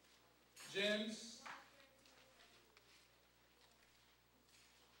 James.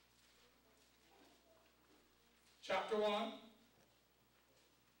 Chapter 1.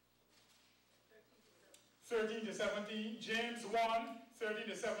 13 to 17. James 1, 13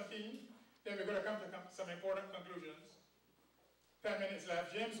 to 17. Then we're going to come to some important conclusions. 10 minutes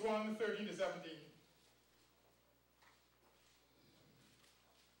left. James 1, 13 to 17.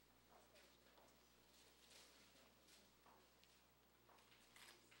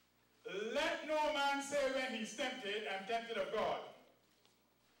 Let no man say when he's tempted, I'm tempted of God.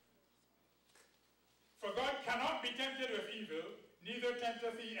 For God cannot be tempted with evil, neither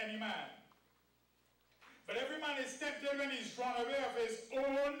tempteth he any man. But every man is tempted when he's drawn away of his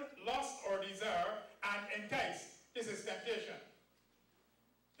own lust or desire and enticed. This is temptation.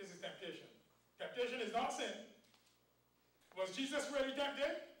 This is temptation. Temptation is not sin. Was Jesus really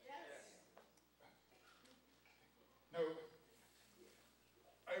tempted? Yes. No.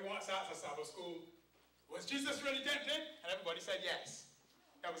 I once asked a Sabbath school, was Jesus really tempted? And everybody said yes.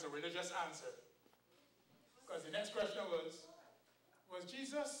 That was a religious answer. Because the next question was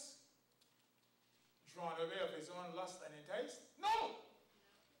Jesus drawn away of his own lust and enticed? No!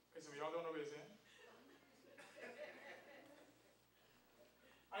 Okay, so we all don't know what he's saying.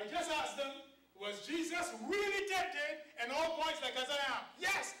 I just asked them, was Jesus really tempted in all points like as I am?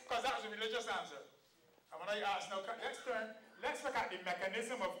 Yes, because that was a religious answer. And when I asked, now let's look at the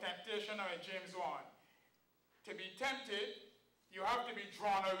mechanism of temptation now in James 1. To be tempted, you have to be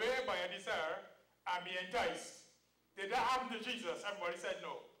drawn away by a desire and be enticed. Did that happen to Jesus? Everybody said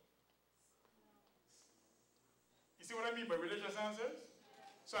no. You see what I mean by religious answers?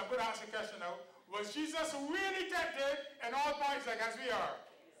 So I'm going to ask a question now. Was Jesus really tempted in all points like as we are?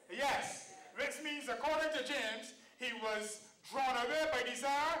 Yes. Which means, according to James, he was drawn away by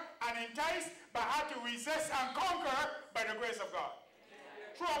desire and enticed, but had to resist and conquer by the grace of God.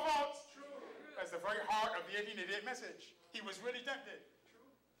 Yeah. True or false? True. That's the very heart of the 1888 message. He was really tempted. True.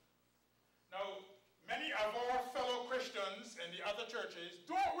 Now, many of our fellow Christians in the other churches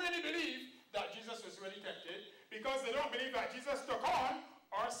don't really believe that Jesus was really tempted because they don't believe that Jesus took on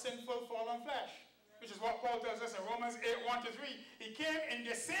our sinful fallen flesh, which is what Paul tells us in Romans 8, 1 to 3. He came in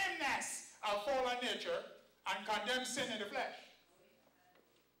the sameness of fallen nature and condemned sin in the flesh.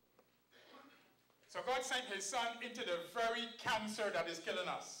 So God sent his son into the very cancer that is killing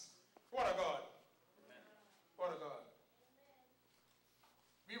us. What a God. What a God.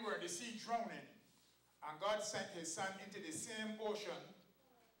 We were in the sea drowning, and God sent his son into the same ocean.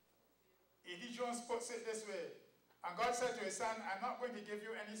 E.D. Jones puts it this way. And God said to his son, I'm not going to give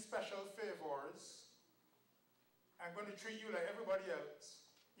you any special favors. I'm going to treat you like everybody else.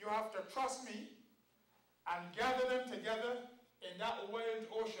 You have to trust me and gather them together in that wild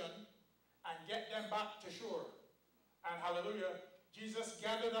ocean and get them back to shore. And hallelujah, Jesus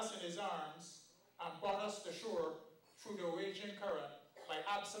gathered us in his arms and brought us to shore through the raging current by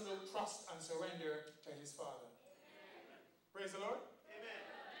absolute trust and surrender to his Father. Amen. Praise the Lord. Amen.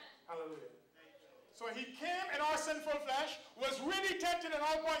 Hallelujah. So he came in our sinful flesh, was really tempted in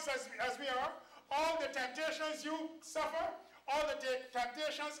all points as we are. All the temptations you suffer, all the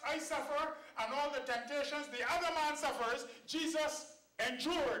temptations I suffer, and all the temptations the other man suffers, Jesus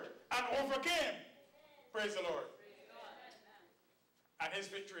endured and overcame. Praise the Lord. And his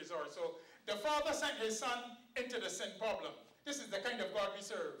victory is ours. So the Father sent his son into the sin problem. This is the kind of God we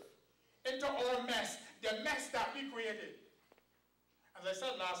serve. Into our mess, the mess that we created. As I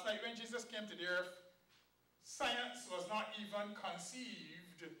said last night, when Jesus came to the earth, science was not even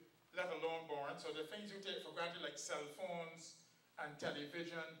conceived, let alone born. So the things you take for granted, like cell phones and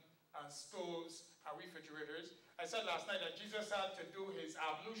television and stoves and refrigerators. I said last night that Jesus had to do his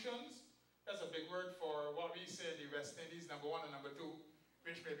ablutions. That's a big word for what we say in the West Indies, number 1 and number 2,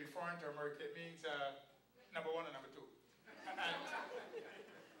 which may be foreign to America. It means number 1 and number 2.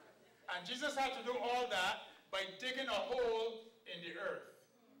 And Jesus had to do all that by digging a hole in the earth.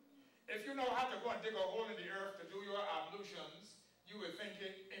 If you know how to go and dig a hole in the earth to do your ablutions, you would think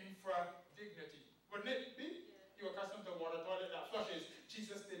it infra-dignity. Wouldn't it be? You're accustomed to a water toilet that flushes.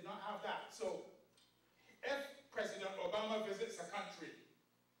 Jesus did not have that. So, if President Obama visits a country,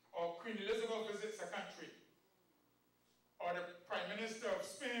 or Queen Elizabeth visits a country, or the Prime Minister of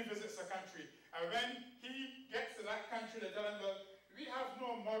Spain visits a country, and when he gets to that country, they tell him, well, we have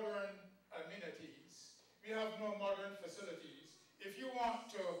no modern amenities. We have no modern facilities. If you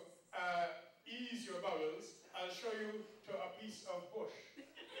want to ease your bowels, I'll show you to a piece of bush.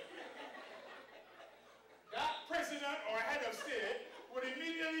 That president or head of state would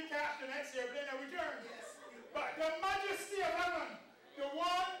immediately catch the next airplane and return. Yes. But the majesty of heaven, the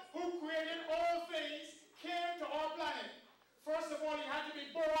one who created all things, came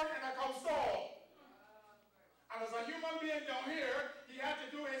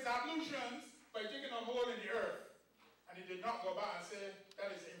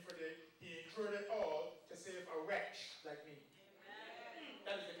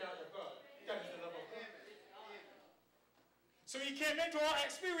So he came into our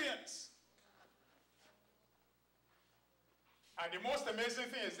experience. And the most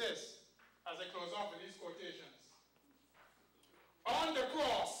amazing thing is this, as I close off with these quotations. On the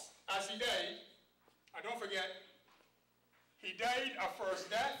cross, as he died, and don't forget, he died a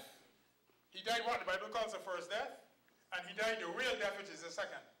first death. He died what the Bible calls a first death. And he died the real death, which is the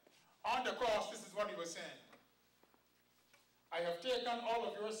second. On the cross, this is what he was saying. I have taken all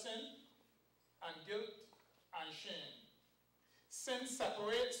of your sin and guilt and shame. Sin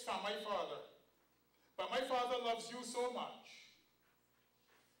separates from my Father. But my Father loves you so much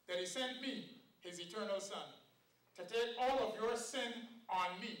that he sent me, his eternal Son, to take all of your sin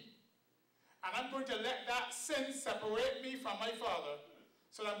on me. And I'm going to let that sin separate me from my Father,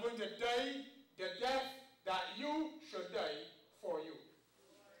 so that I'm going to die the death that you should die for you,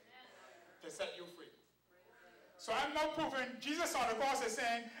 to set you free. So I'm not proving, Jesus on the cross is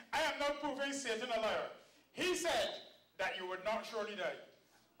saying, I am not proving Satan a liar. He said that you would not surely die.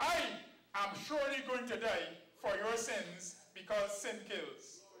 I am surely going to die for your sins, because sin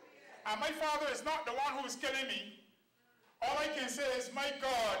kills. And my Father is not the one who is killing me. All I can say is, my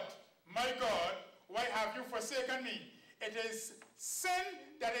God, why have you forsaken me? It is sin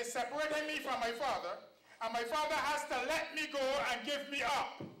that is separating me from my Father, and my Father has to let me go and give me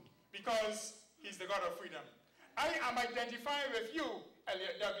up, because he's the God of freedom. I am identifying with you,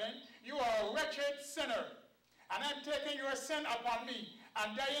 Elliot Dublin. You are a wretched sinner, and I'm taking your sin upon me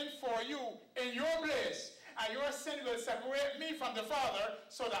and dying for you in your place, and your sin will separate me from the Father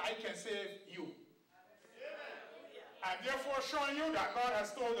so that I can save you. I'm therefore showing you that God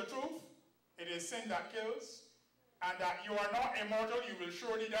has told the truth. It is sin that kills, and that you are not immortal, you will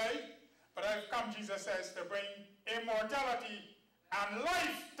surely die. But I've come, Jesus says, to bring immortality and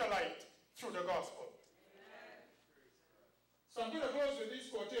life to light through the gospel. So I'm going to close with these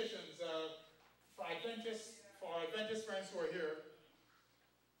quotations for our Adventist friends who are here.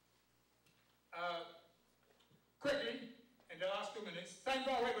 Quickly, in the last 2 minutes. Thank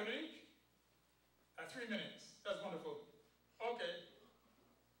God, wait, 3 minutes. That's wonderful. Okay.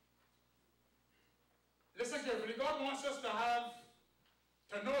 Listen carefully. God wants us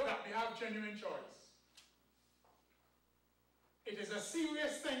to know that we have genuine choice. It is a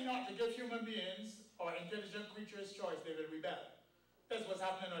serious thing not to give human beings or intelligent creatures choice. They will rebel. That's what's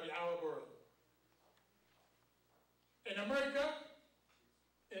happening in the Arab world. In America,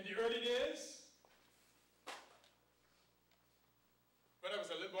 in the early days, when I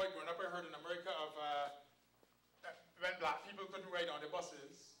was a little boy growing up, I heard in America of when black people couldn't ride on the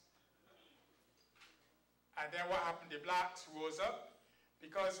buses. And then what happened? The blacks rose up,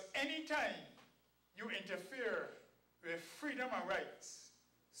 because anytime you interfere with freedom and rights,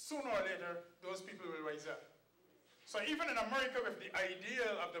 sooner or later, those people will rise up. So even in America, with the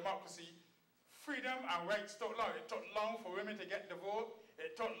ideal of democracy, freedom and rights took long. It took long for women to get the vote.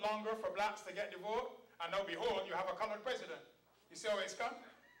 It took longer for blacks to get the vote. And now behold, you have a colored president. You see how it's come?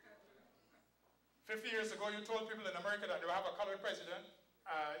 50 years ago, you told people in America that they will have a colored president.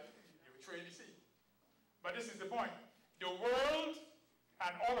 You would truly see. But this is the point. The world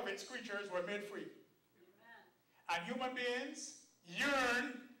and all of its creatures were made free. Amen. And human beings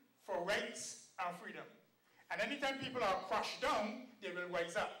yearn for rights and freedom. And anytime people are crushed down, they will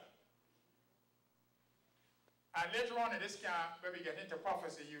rise up. And later on in this camp, when we get into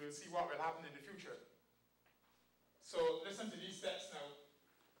prophecy, you will see what will happen in the future. So listen to these steps now.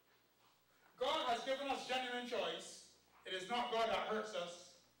 God has given us genuine choice. It is not God that hurts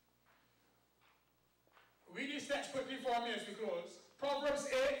us. Read these steps quickly for me as we close. Proverbs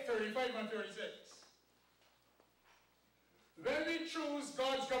 8, 35 and 36. When we choose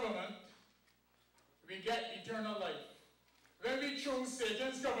God's government, we get eternal life. When we choose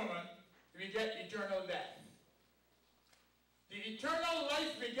Satan's government, we get eternal death. The eternal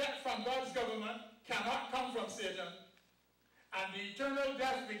life we get from God's government cannot come from Satan, and the eternal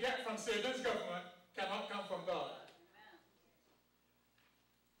death we get from Satan's government cannot come from God.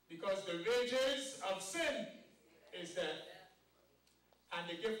 Because the wages of sin is death, and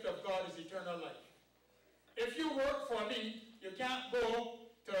the gift of God is eternal life. If you work for me, you can't go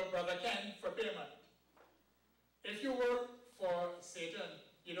to Brother Ken for payment. If you work for Satan,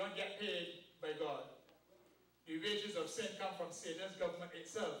 you don't get paid by God. The wages of sin come from Satan's government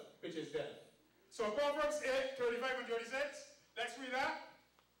itself, which is death. So Proverbs 8, 35 and 36, let's read that.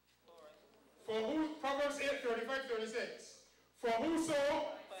 Proverbs 8, 35, 36. For whoso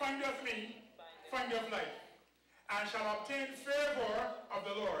findeth me, findeth life, and shall obtain favor of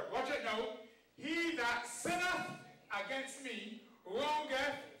the Lord. Watch it now. He that sinneth against me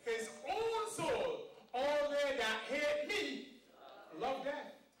wrongeth his own soul. All they that hate me love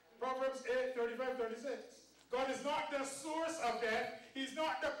death. Proverbs 8, 35, 36. God is is not the source of death. He's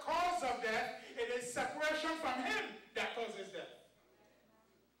not the cause of death. It is separation from him that causes death.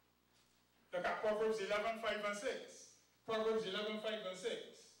 Look at Proverbs 11, 5 and 6. Proverbs 11, 5 and 6.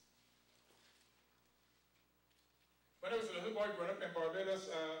 When I was a little boy growing up in Barbados,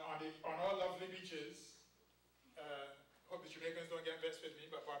 on our lovely beaches, hope the Jamaicans don't get vexed with me,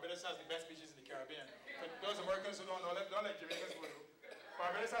 but Barbados has the best beaches in the Caribbean. For those Americans who don't know that, don't let Jamaicans go.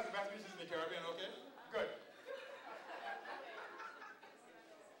 Barbados has the best beaches in the Caribbean, okay? Good.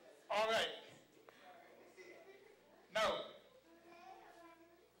 All right. Now,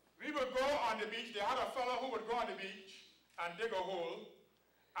 we would go on the beach. They had a fellow who would go on the beach and dig a hole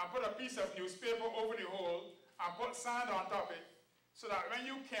and put a piece of newspaper over the hole and put sand on top of it, so that when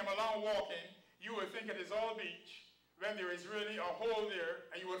you came along walking, you would think it is all beach, when there is really a hole there,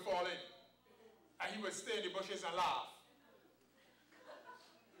 and you would fall in. And he would stay in the bushes and laugh.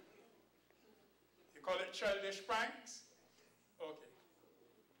 You call it childish pranks? Okay.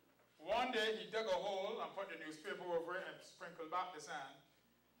 One day he dug a hole and put the newspaper over it and sprinkled back the sand.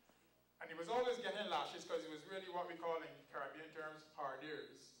 And he was always getting lashes because he was really what we call in Caribbean terms hard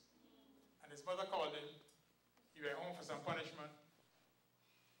ears. And his mother called him. He went home for some punishment.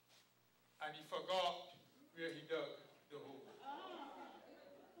 And he forgot where he dug the hole.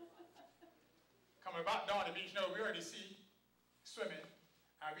 Coming back down the beach now, we were in the sea, swimming,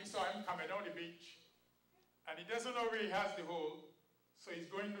 and we saw him coming down the beach, and he doesn't know where he has the hole, so he's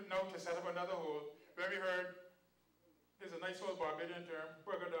going now to set up another hole, when we heard, there's a nice old Barbadian term,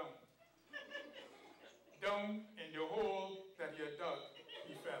 bugger down. Down in the hole that he had dug,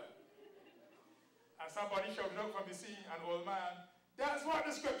 he fell. And somebody shouted out from the sea, an old man, that's what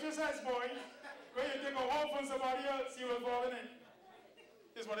the scripture says, boy. When you dig a hole from somebody else, you will fall in it.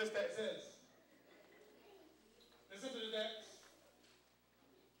 This is what this text says. Listen to the text.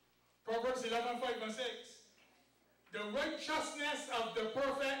 Proverbs 11, 5 and 6. The righteousness of the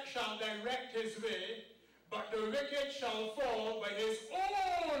perfect shall direct his way, but the wicked shall fall by his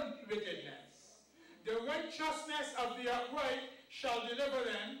own wickedness. The righteousness of the upright shall deliver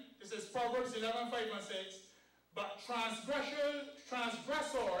them. This is Proverbs 11, 5 and 6. But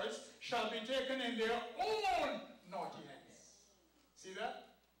transgressors shall be taken in their own naughtiness. See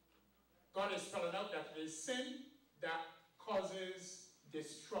that? God is spelling out that it is sin that causes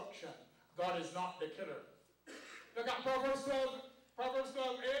destruction. God is not the killer. Look at Proverbs 12,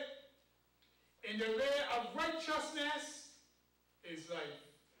 8. In the way of righteousness is life,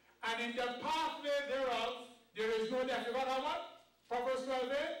 and in the pathway thereof there is no death. You got that one? Proverbs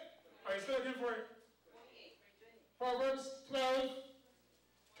 12, 8? Are you still looking for it? Proverbs 12,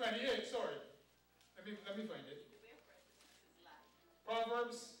 28, sorry. Let me find it.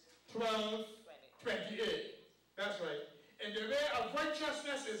 Proverbs 12, 28. That's right. In the way of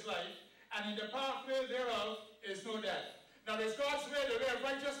righteousness is life, and in the pathway thereof is no death. Now, is God's way the way of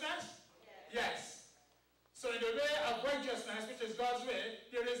righteousness? Yes. So in the way of righteousness, which is God's way,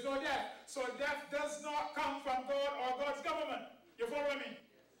 there is no death. So death does not come from God or God's government. You follow me?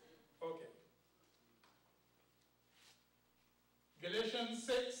 Okay. Galatians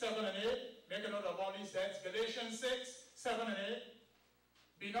 6, 7 and 8. Make a note of all these texts. Galatians 6, 7 and 8.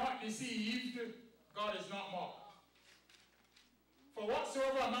 Be not deceived, God is not mocked. For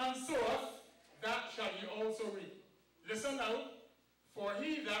whatsoever a man soweth, that shall he also reap. Listen now. For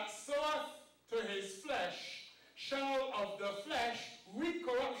he that soweth to his flesh shall of the flesh reap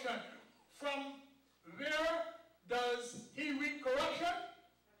corruption. From where does he reap corruption?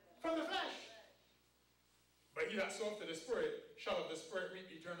 From the flesh. But he that soweth to the Spirit shall of the Spirit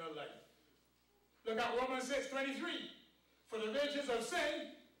reap eternal life. Look at Romans 6, 23. For the wages of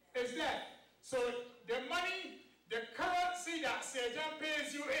sin is death. So the money, the currency that Satan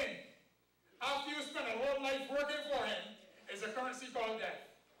pays you in, after you spend a whole life working for him, is a currency called death.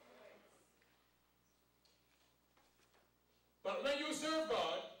 But when you serve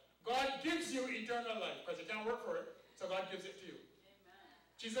God, God gives you eternal life, because you can't work for it, so God gives it to you. Amen.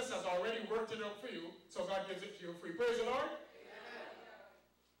 Jesus has already worked it out for you, so God gives it to you free. Praise the Lord. Amen.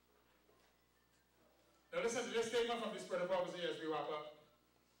 Now listen to this statement from the Spirit of Prophecy as we wrap up.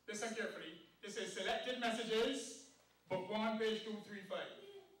 Listen carefully. This is Selected Messages, Book 1, page 235.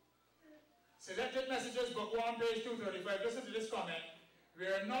 Selected Messages, Book 1, page 235. Listen to this comment. We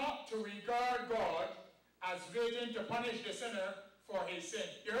are not to regard God as waiting to punish the sinner for his sin.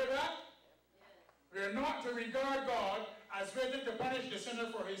 You heard that? We are not to regard God as waiting to punish the sinner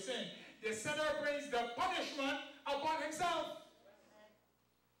for his sin. The sinner brings the punishment upon himself.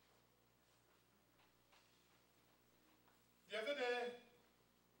 The other day,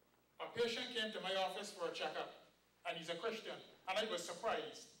 a patient came to my office for a checkup, and he's a Christian, and I was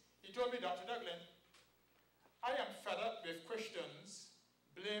surprised. He told me, Dr. Douglin, I am fed up with Christians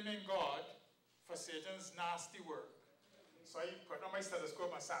blaming God for Satan's nasty work. So I put on my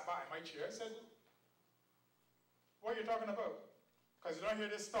stethoscope and sat back in my chair and said, what are you talking about? Because you don't hear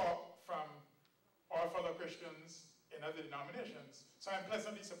this talk from all fellow Christians in other denominations. So I'm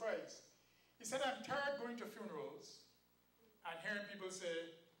pleasantly surprised. He said, I'm tired going to funerals and hearing people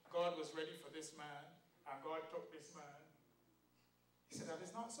say, God was ready for this man, and God took this man. He said, that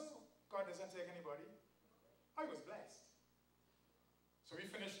is not so. God doesn't take anybody. I was blessed. So we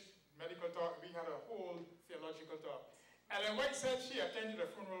finished medical talk. We had a whole theological talk. Ellen White said she attended a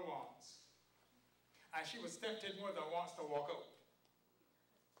funeral once, and she was tempted more than once to walk out.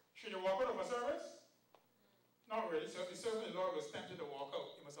 Should you walk out of a service? Not really. So the servant of the Lord was tempted to walk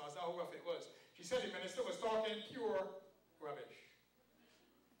out. You must understand how rough it was. She said the minister was talking pure rubbish.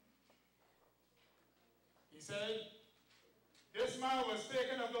 He said, this man was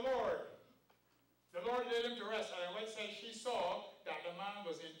taken of the Lord. The Lord laid him to rest. And White said she saw that the man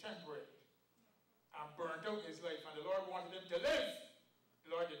was intemperate and burnt out his life, and the Lord wanted him to live.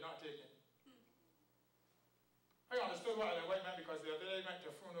 The Lord did not take him. I understood what Ellen White meant, because the other day I went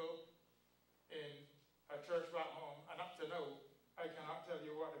to a funeral in a church back home, and up to now, I cannot tell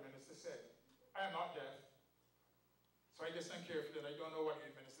you what the minister said. I am not deaf, so I listened carefully, and I don't know what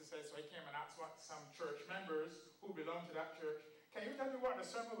the minister said, so I came and asked what some church members who belong to that church, can you tell me what the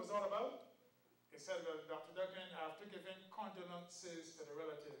sermon was all about? He said, well, Dr. Duggan, after giving condolences to the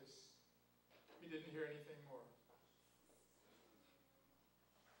relatives, we didn't hear anything more.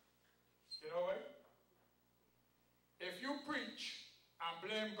 You know what? If you preach and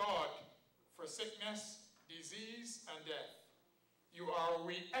blame God for sickness, disease, and death, you are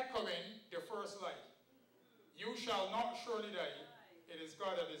re-echoing the first line. You shall not surely die. It is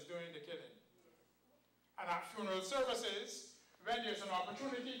God that is doing the killing. And at funeral services, when there's an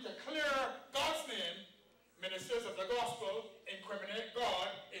opportunity to clear God's name, ministers of the gospel incriminate God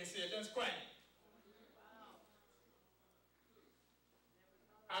in Satan's crime.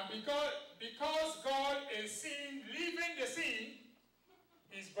 And because God is seen leaving the scene,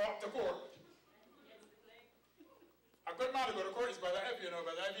 he's brought to court. A good man to go to court is Brother Evie, you know.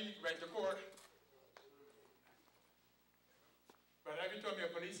 Brother Evie went to court. Brother Evie told me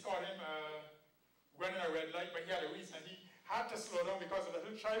a police caught him running a red light, but he had a reason. He had to slow down because a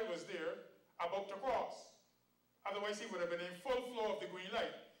little child was there about to cross. Otherwise, he would have been in full flow of the green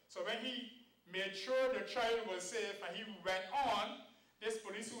light. So when he made sure the child was safe and he went on, this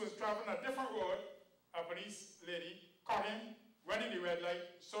police who was traveling a different road, a police lady, caught him running the red light,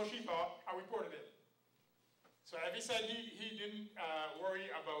 so she thought, and reported it. So Evie said he didn't worry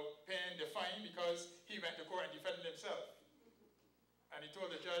about paying the fine because he went to court and defended himself. And he told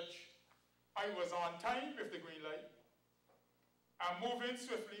the judge, I was on time with the green light. I'm moving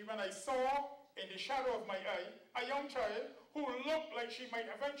swiftly when I saw in the shadow of my eye a young child who looked like she might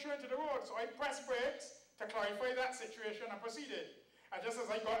venture into the road. So I pressed brakes to clarify that situation and proceeded. And just as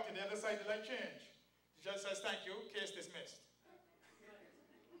I got to the other side, the light changed. The judge says, thank you, case dismissed.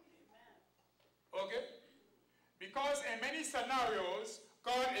 Okay? Because in many scenarios,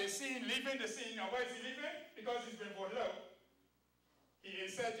 God is seen leaving the scene. And why is he leaving? Because he's been voted out. He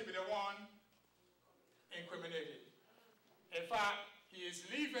is said to be the one incriminated. In fact, he is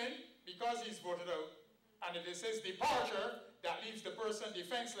leaving because he's voted out. And it is his departure that leaves the person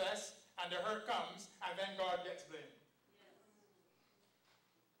defenseless, and the hurt comes, and then God gets blamed.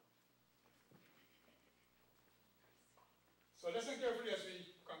 So listen carefully as we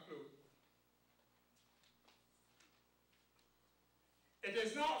conclude. It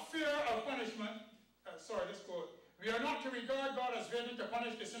is not fear of punishment. This quote. We are not to regard God as ready to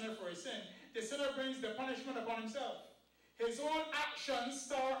punish the sinner for his sin. The sinner brings the punishment upon himself. His own actions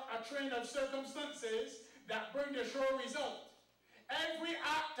start a train of circumstances that bring the sure result. Every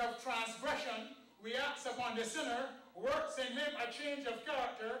act of transgression reacts upon the sinner, works in him a change of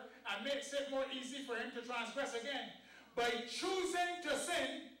character, and makes it more easy for him to transgress again. By choosing to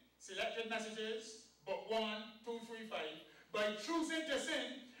sin, selected messages, book 1, 2, 3, 5. By choosing to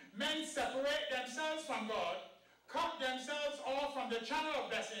sin, men separate themselves from God, cut themselves off from the channel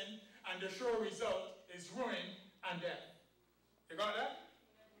of blessing, and the sure result is ruin and death. You got that?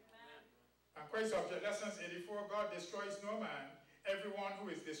 And Christ's object, lessons 84, God destroys no man. Everyone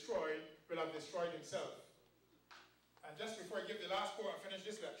who is destroyed will have destroyed himself. And just before I give the last quote and finish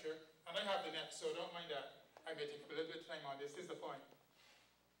this lecture, and I have the next, so don't mind that. I may take a little bit of time on this. This is the point.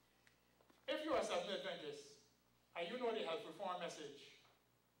 If you are Seventh-Adventist, and you know the health reform message,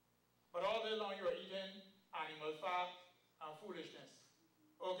 but all day long you are eating animal fat and foolishness,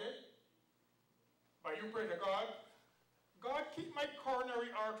 okay? But you pray to God, God, keep my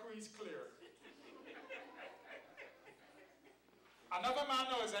coronary arteries clear. Another man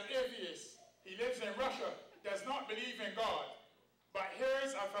now is an atheist. He lives in Russia, does not believe in God, but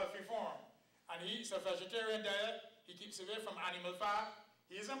hears of health reform. And he eats a vegetarian diet. He keeps away from animal fat.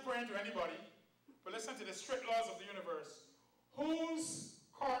 He isn't praying to anybody. But listen to the strict laws of the universe. Whose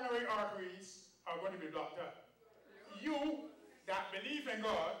coronary arteries are going to be blocked up? You that believe in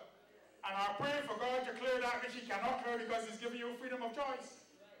God and are praying for God to clear that which he cannot clear because he's giving you freedom of choice.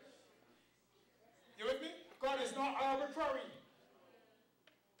 You with me? God is not arbitrary.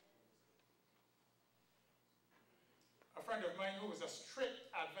 A friend of mine who was a strict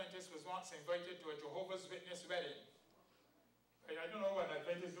Adventist was once invited to a Jehovah's Witness wedding. I don't know what an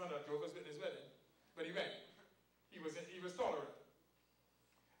Adventist doing at a Jehovah's Witness wedding, but he went. He was tolerant.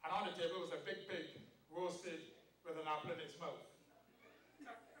 And on the table was a big pig roasted with an apple in its mouth.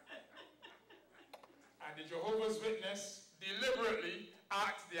 And the Jehovah's Witness deliberately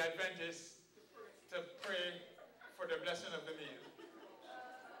asked the Adventist to pray for the blessing of the meal.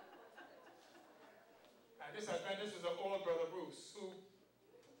 And this Adventist was an old Brother Bruce who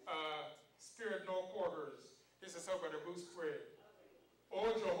spared no quarters. This is how Brother Bruce prayed.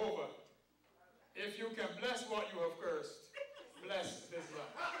 Oh Jehovah, if you can bless what you have cursed, bless this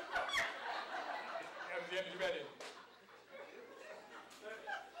land. That was the end of the wedding.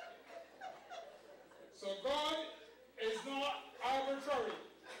 So God is not arbitrary.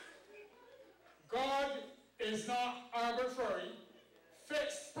 God is not arbitrary.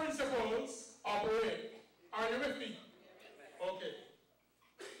 Fixed principles operate. Are you with me? Okay.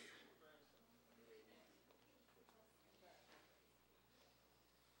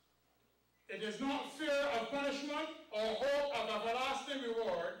 It is not fear of punishment or hope of everlasting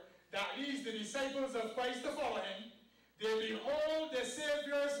reward that leads the disciples of Christ to follow him. They behold the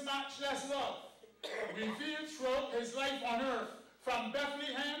Savior's matchless love, revealed throughout his life on earth, from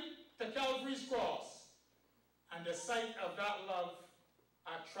Bethlehem to Calvary's cross. And the sight of that love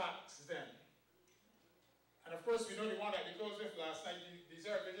attracts them. And of course, we know the one that we closed with last night, these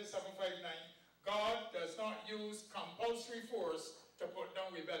are Verses 759. God does not use compulsory force to put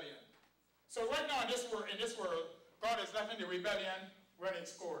down rebellion. So right now in this world, God is letting the rebellion run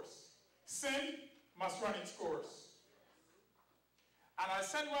its course. Sin must run its course. And as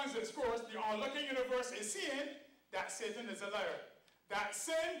sin runs its course, the onlooking universe is seeing that Satan is a liar. That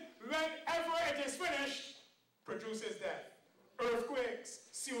sin, whenever it is finished, produces death.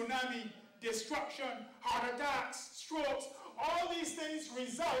 Earthquakes, tsunami, destruction, heart attacks, strokes, all these things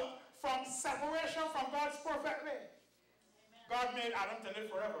result from separation from God's perfect way. God made Adam to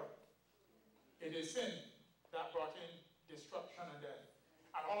live forever. It is sin that brought in destruction and death.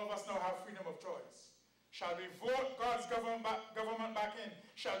 And all of us now have freedom of choice. Shall we vote God's government back in?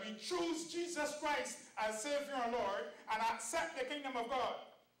 Shall we choose Jesus Christ as Savior and Lord and accept the kingdom of God?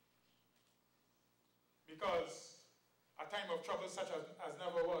 Because a time of trouble such as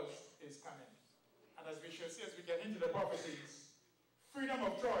never was is coming. And as we shall see as we get into the prophecies, freedom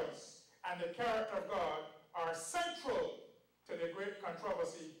of choice and the character of God are central to the great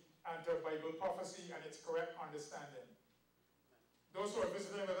controversy and to Bible prophecy and its correct understanding. Those who are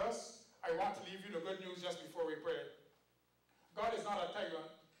visiting with us, I want to leave you the good news just before we pray. God is not a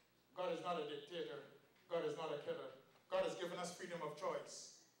tyrant. God is not a dictator. God is not a killer. God has given us freedom of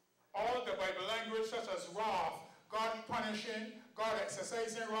choice. All the Bible language such as wrath, God punishing, God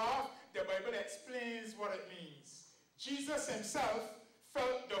exercising wrath, the Bible explains what it means. Jesus himself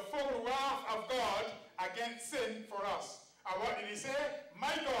felt the full wrath of God against sin for us. And what did he say?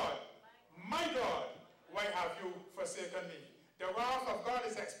 My God, why have you forsaken me? The wrath of God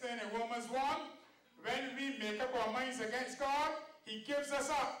is explained in Romans 1. When we make up our minds against God, he gives us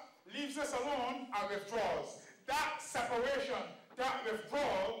up, leaves us alone, and withdraws. That separation, that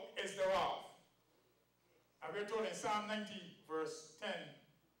withdrawal is the wrath. And we're told in Psalm 90, verse 10,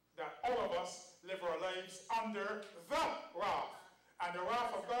 that all of us live our lives under the wrath. And the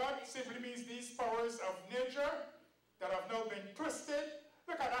wrath of God simply means these powers of nature that have now been twisted.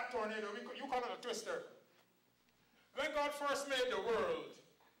 Look at that tornado. You call it a twister. When God first made the world,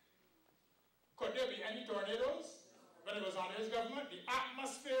 could there be any tornadoes? When it was under his government, the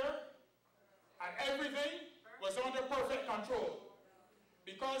atmosphere and everything was under perfect control.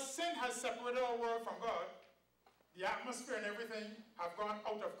 Because sin has separated our world from God, the atmosphere and everything have gone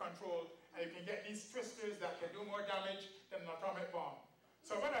out of control, and you can get these twisters that can do more damage than an atomic bomb.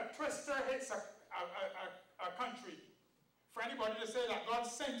 So when a twister hits a country, for anybody to say that God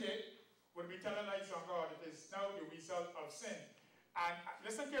sent it would be telling lies on God. It is now the result of sin. And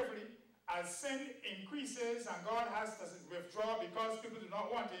listen carefully, as sin increases and God has to withdraw because people do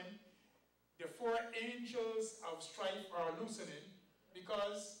not want him, the four angels of strife are loosening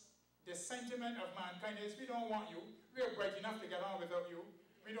because the sentiment of mankind is we don't want you. We are bright enough to get on without you.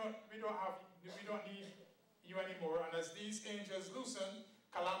 We don't need you anymore. And as these angels loosen,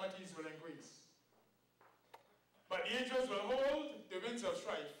 calamities will increase. But the angels will hold the winds of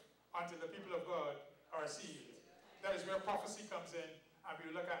strife until the people of God are sealed. That is where prophecy comes in, and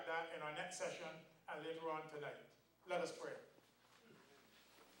we'll look at that in our next session and later on tonight. Let us pray.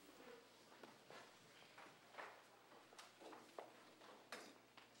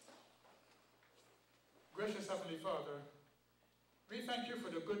 Gracious Heavenly Father, we thank you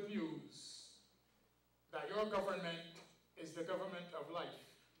for the good news that your government is the government of life,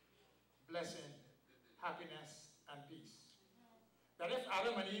 blessing, happiness, and peace. That if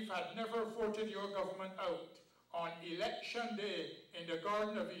Adam and Eve had never voted your government out on election day in the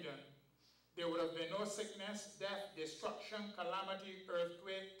Garden of Eden, there would have been no sickness, death, destruction, calamity,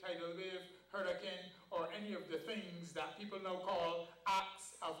 earthquake, tidal wave, hurricane, or any of the things that people now call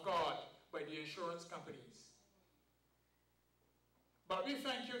acts of God by the insurance companies. But we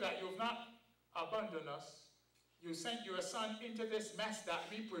thank you that you've not abandoned us. You sent your Son into this mess that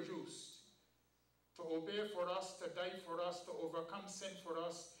we produced, to obey for us, to die for us, to overcome sin for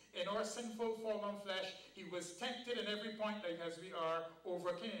us. In our sinful fallen flesh, he was tempted in every point like as we are,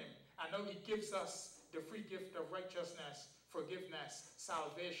 overcame. And now he gives us the free gift of righteousness, forgiveness,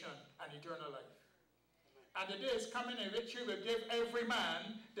 salvation, and eternal life. And the day is coming in which you will give every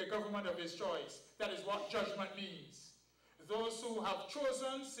man the government of his choice. That is what judgment means. Those who have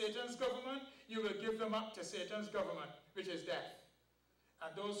chosen Satan's government, you will give them up to Satan's government, which is death.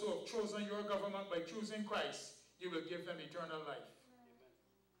 And those who have chosen your government by choosing Christ, you will give them eternal life. Amen.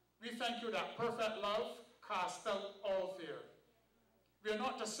 We thank you that perfect love casts out all fear. We are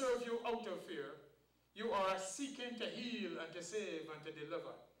not to serve you out of fear. You are seeking to heal and to save and to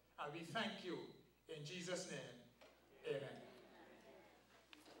deliver. And we thank you in Jesus' name. Amen.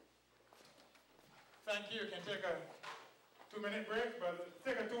 Thank you. You can take a 2-minute break, but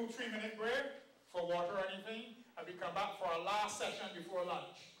take a 2-3-minute break for water or anything. And we come back for our last session before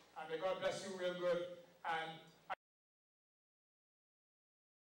lunch. And may God bless you real good.